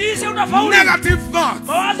succeed. Ukihisi unafaulu. Negative thoughts.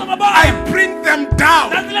 Mawazo I mabaya. bring them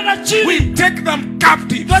down. Nazileta chini. We take them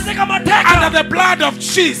captive Tuwazeka mateka. under the blood of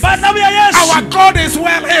Jesus. Kwa damu ya Yesu. Our God is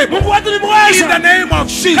well able. Mungu wetu ni In the mweza. name of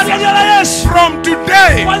Katika Jesus. jina la Yesu. From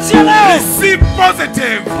today, Kuanzia leo. receive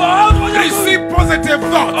positive. Receive positive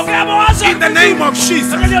thoughts. Ongea mawazo. In the name of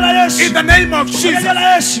Jesus. Katika jina la Yesu. In the name of Katika jina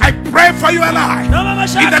la Jesus. Yesu. I pray for you and I. Naomba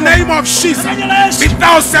maisha In the yako. name of Jesus. Katika jina la Yesu. Be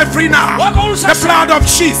thou set free now. Wako huru The sasa. blood of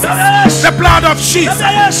Jesus. Damu ya Yesu. The blood of Jesus.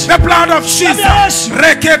 Damu ya Yesu. The blood of Damu ya Yesu. Jesus.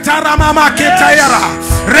 Reketara mama ketayara.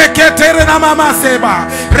 Reketere na mama seba.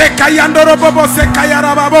 Rekayandoro bobo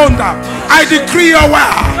sekayara babonda. I decree your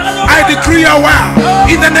well. I decree your well.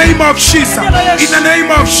 In the name of Jesus. In the name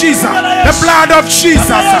of Jesus. The blood of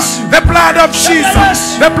Jesus. The blood of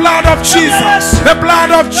Jesus. The blood of Jesus. The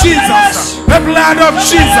blood of Jesus. The blood of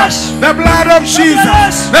Jesus. The blood of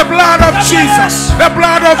Jesus. The blood of Jesus. The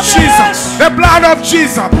blood of Jesus. The blood of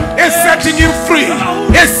Jesus is setting you free.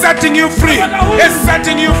 Is setting you free. Is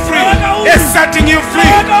setting you free. Is setting you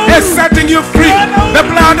free. Is setting you free. The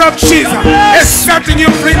blood of Jesus is setting you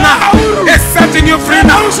free now. Is setting you free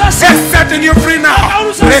now. Is setting you free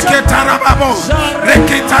now. Reketara babo.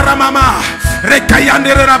 Reketara mama.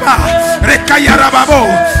 Rekayandere raba. Rekayara babo.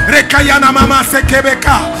 Rekayana mama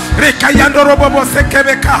sekebeka. Rekayandoro bobo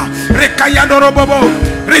sekebeka. Rekayandoro bobo.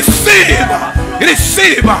 Receive.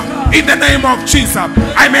 Receive. In the name of Jesus.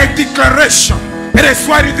 I make declaration. It is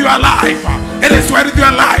well with your life. It is well with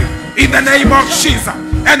your life. In the name of Jesus.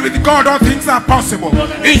 And with God all things are possible.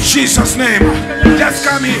 In Jesus' name. Just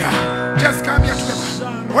come here. Just come here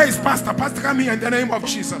together. Where is Pastor? Pastor, come here in the name of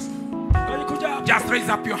Jesus. Just raise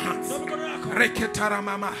up your hands. Reketara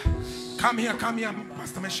mama. Come here,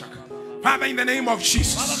 Pastor Meshach. Father, in the name of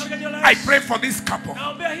Jesus, I pray for this couple.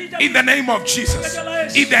 In the name of Jesus,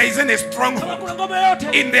 if there is any stronghold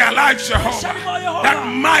in their lives, Jehovah, that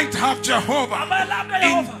might have Jehovah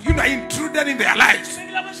intruded in their lives,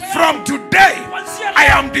 from today, I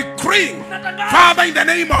am decreeing, Father, in the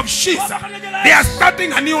name of Jesus, they are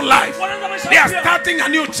starting a new life. They are starting a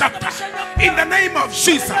new chapter. In the name of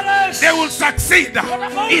Jesus, they will succeed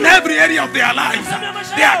in every area of their lives.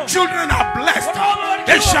 Their children are blessed.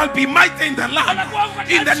 They shall be mighty in the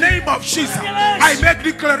land. In the name of Jesus, I make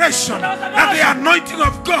declaration that the anointing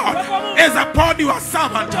of God is upon your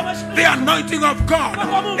servant. The anointing of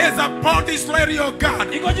God is upon this lady, oh God.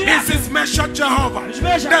 This is Meshach Jehovah.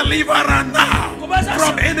 Deliverer now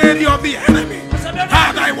from any area of the enemy.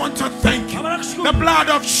 Father, I want to thank you. The blood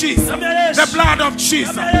of Jesus. The blood of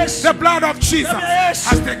Jesus. The blood of Jesus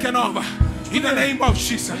has taken over. In the name of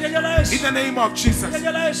Jesus. In the name of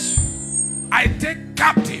Jesus. I take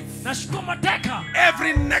captive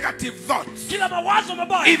every negative thought.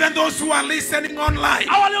 Even those who are listening online,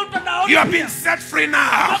 you are being set free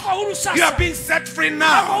now. You are being set free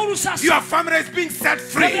now. Your family is being set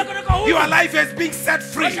free. Your life is being set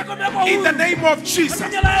free. In the name of Jesus,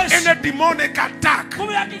 any demonic attack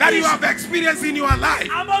that you have experienced in your life,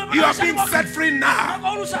 you are being set free now.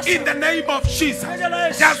 In the name of Jesus,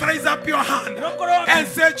 just raise up your hand and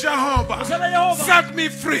say, Jehovah, set me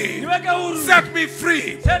free. Set me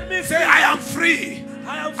free. Say, I am free.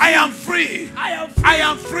 I am free. I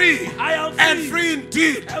am free. And free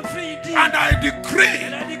indeed. And I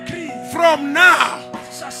decree from now,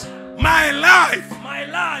 my life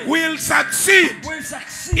life will succeed will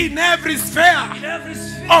succeed in every sphere in every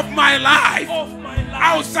sphere of my life. of my life.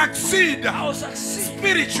 I'll succeed I'll succeed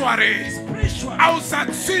spiritually. spiritually. I'll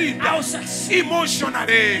succeed I'll succeed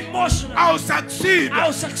emotionally. emotionally. I'll succeed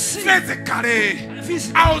I'll succeed physically.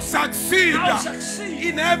 physically. I'll succeed I'll succeed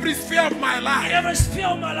in every sphere of my in life. every sphere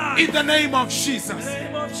of my life. In the name of In Jesus. the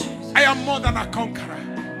name of Jesus. I am more than a conqueror.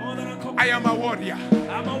 More than a conqueror. I am a warrior.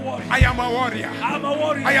 I'm a warrior. I am a warrior. I'm a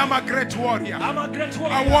warrior. I am a great warrior. I'm a great A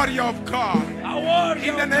warrior. warrior of God. A warrior.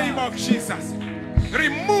 In the name of Jesus.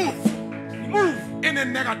 Remove move any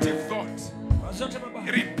negative thought. zote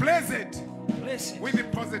mabaya. Replace it Place it with the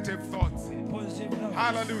positive thoughts. with positive thoughts.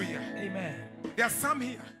 Hallelujah. Amen. There are some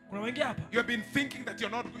here. Kuna wengi hapa You have been thinking that you're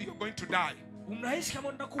going to die. unahisi kama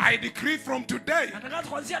unakufa. I decree from today, Natangaza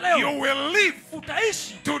kuanzia you leo will live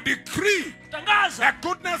utaishi to decree kutangaza the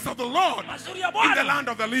goodness of the Lord mazuri ya in the Bwana land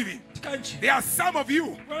of the living. katika nchi. There are some of you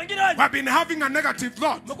Kuna wengine who have been having a negative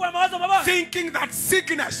thought, umekuwa na mawazo mabaya. thinking that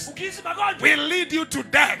sickness Ukihisi magonjwa will lead you to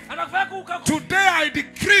death. anakufanya kukakufa. Today I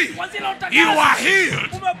decree, Kuanzia leo utangaza. you are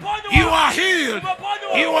healed. Umeponywa. You are healed.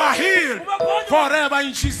 Umeponywa. You are healed Umeponywa. forever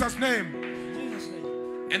in Jesus' name. In Jesus' name.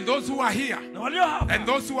 And those who are here Na walio hapa and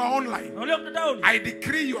those who are online, na walio mtandaoni I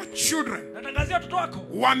decree your children natangazia watoto wako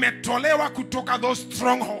wametolewa kutoka those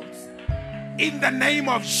strongholds in the name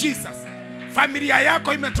of Jesus. Familia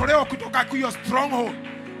yako imetolewa kutoka kwa hiyo stronghold.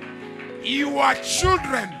 Your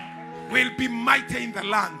children will be mighty in the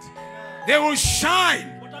land. They will shine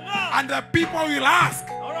watang'aa. and the people will ask,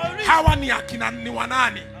 Na wanauliza. hawa ni akina ni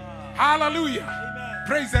wanani? Hallelujah. Amen.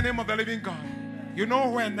 Praise the name of the living God. You know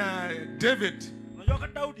when David, Unajua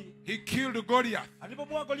wakati Daudi he killed Goliath,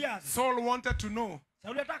 alipomuua Goliathi, Saul wanted to know,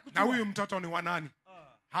 Sauli alitaka na kujua huyu mtoto ni wanani?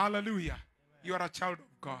 Hallelujah. You are a child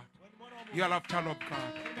of God. You are a child of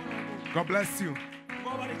God. God bless you. Mungu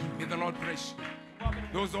awabariki. May the Lord bless you. Mungu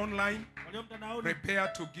awabariki. Those online, Walio mtandaoni prepare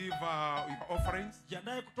to give your offerings.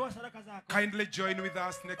 jiandae kutoa sadaka zako. Kindly join with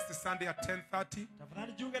us next Sunday at 10:30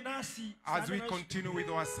 Tafadhali jiunge nasi as sana we na continue with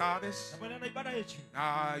our service. tunaendelea na ibada yetu.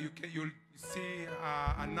 You'll see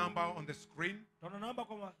a number on the screen. Tuna namba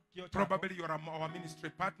kwa kioo chako. Probably you're our ministry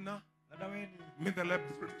partner. Labda wewe ni May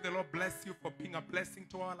the Lord bless you for being a blessing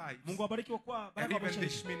to our lives. Mungu awabariki kwa kuwa And baraka kwa even maisha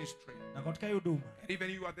this yetu. ministry. Na katika hiyo huduma And even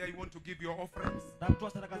you are there, you want to give your offerings, na kutoa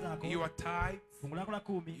sadaka zako. your tithes, Fungu lako la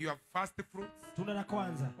 10, your first fruits, tunda la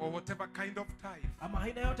kwanza or whatever kind of tithe. ama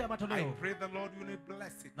aina yote ya I matoleo. pray the Lord will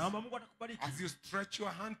bless it. Naomba Mungu atakubariki. As you stretch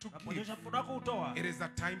your hand to Na give, kuonyesha mkono wako utoa. it is a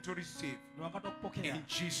time to receive. Ni wakati wa kupokea. In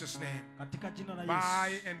Jesus' name. Katika jina la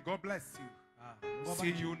Bye Yesu. and God bless you. Mungu See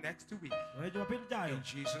awabariki. you next week. Na Jumapili ijayo. In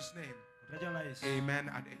Jesus' name. Katika jina la Yesu. Amen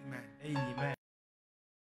and amen. Amen.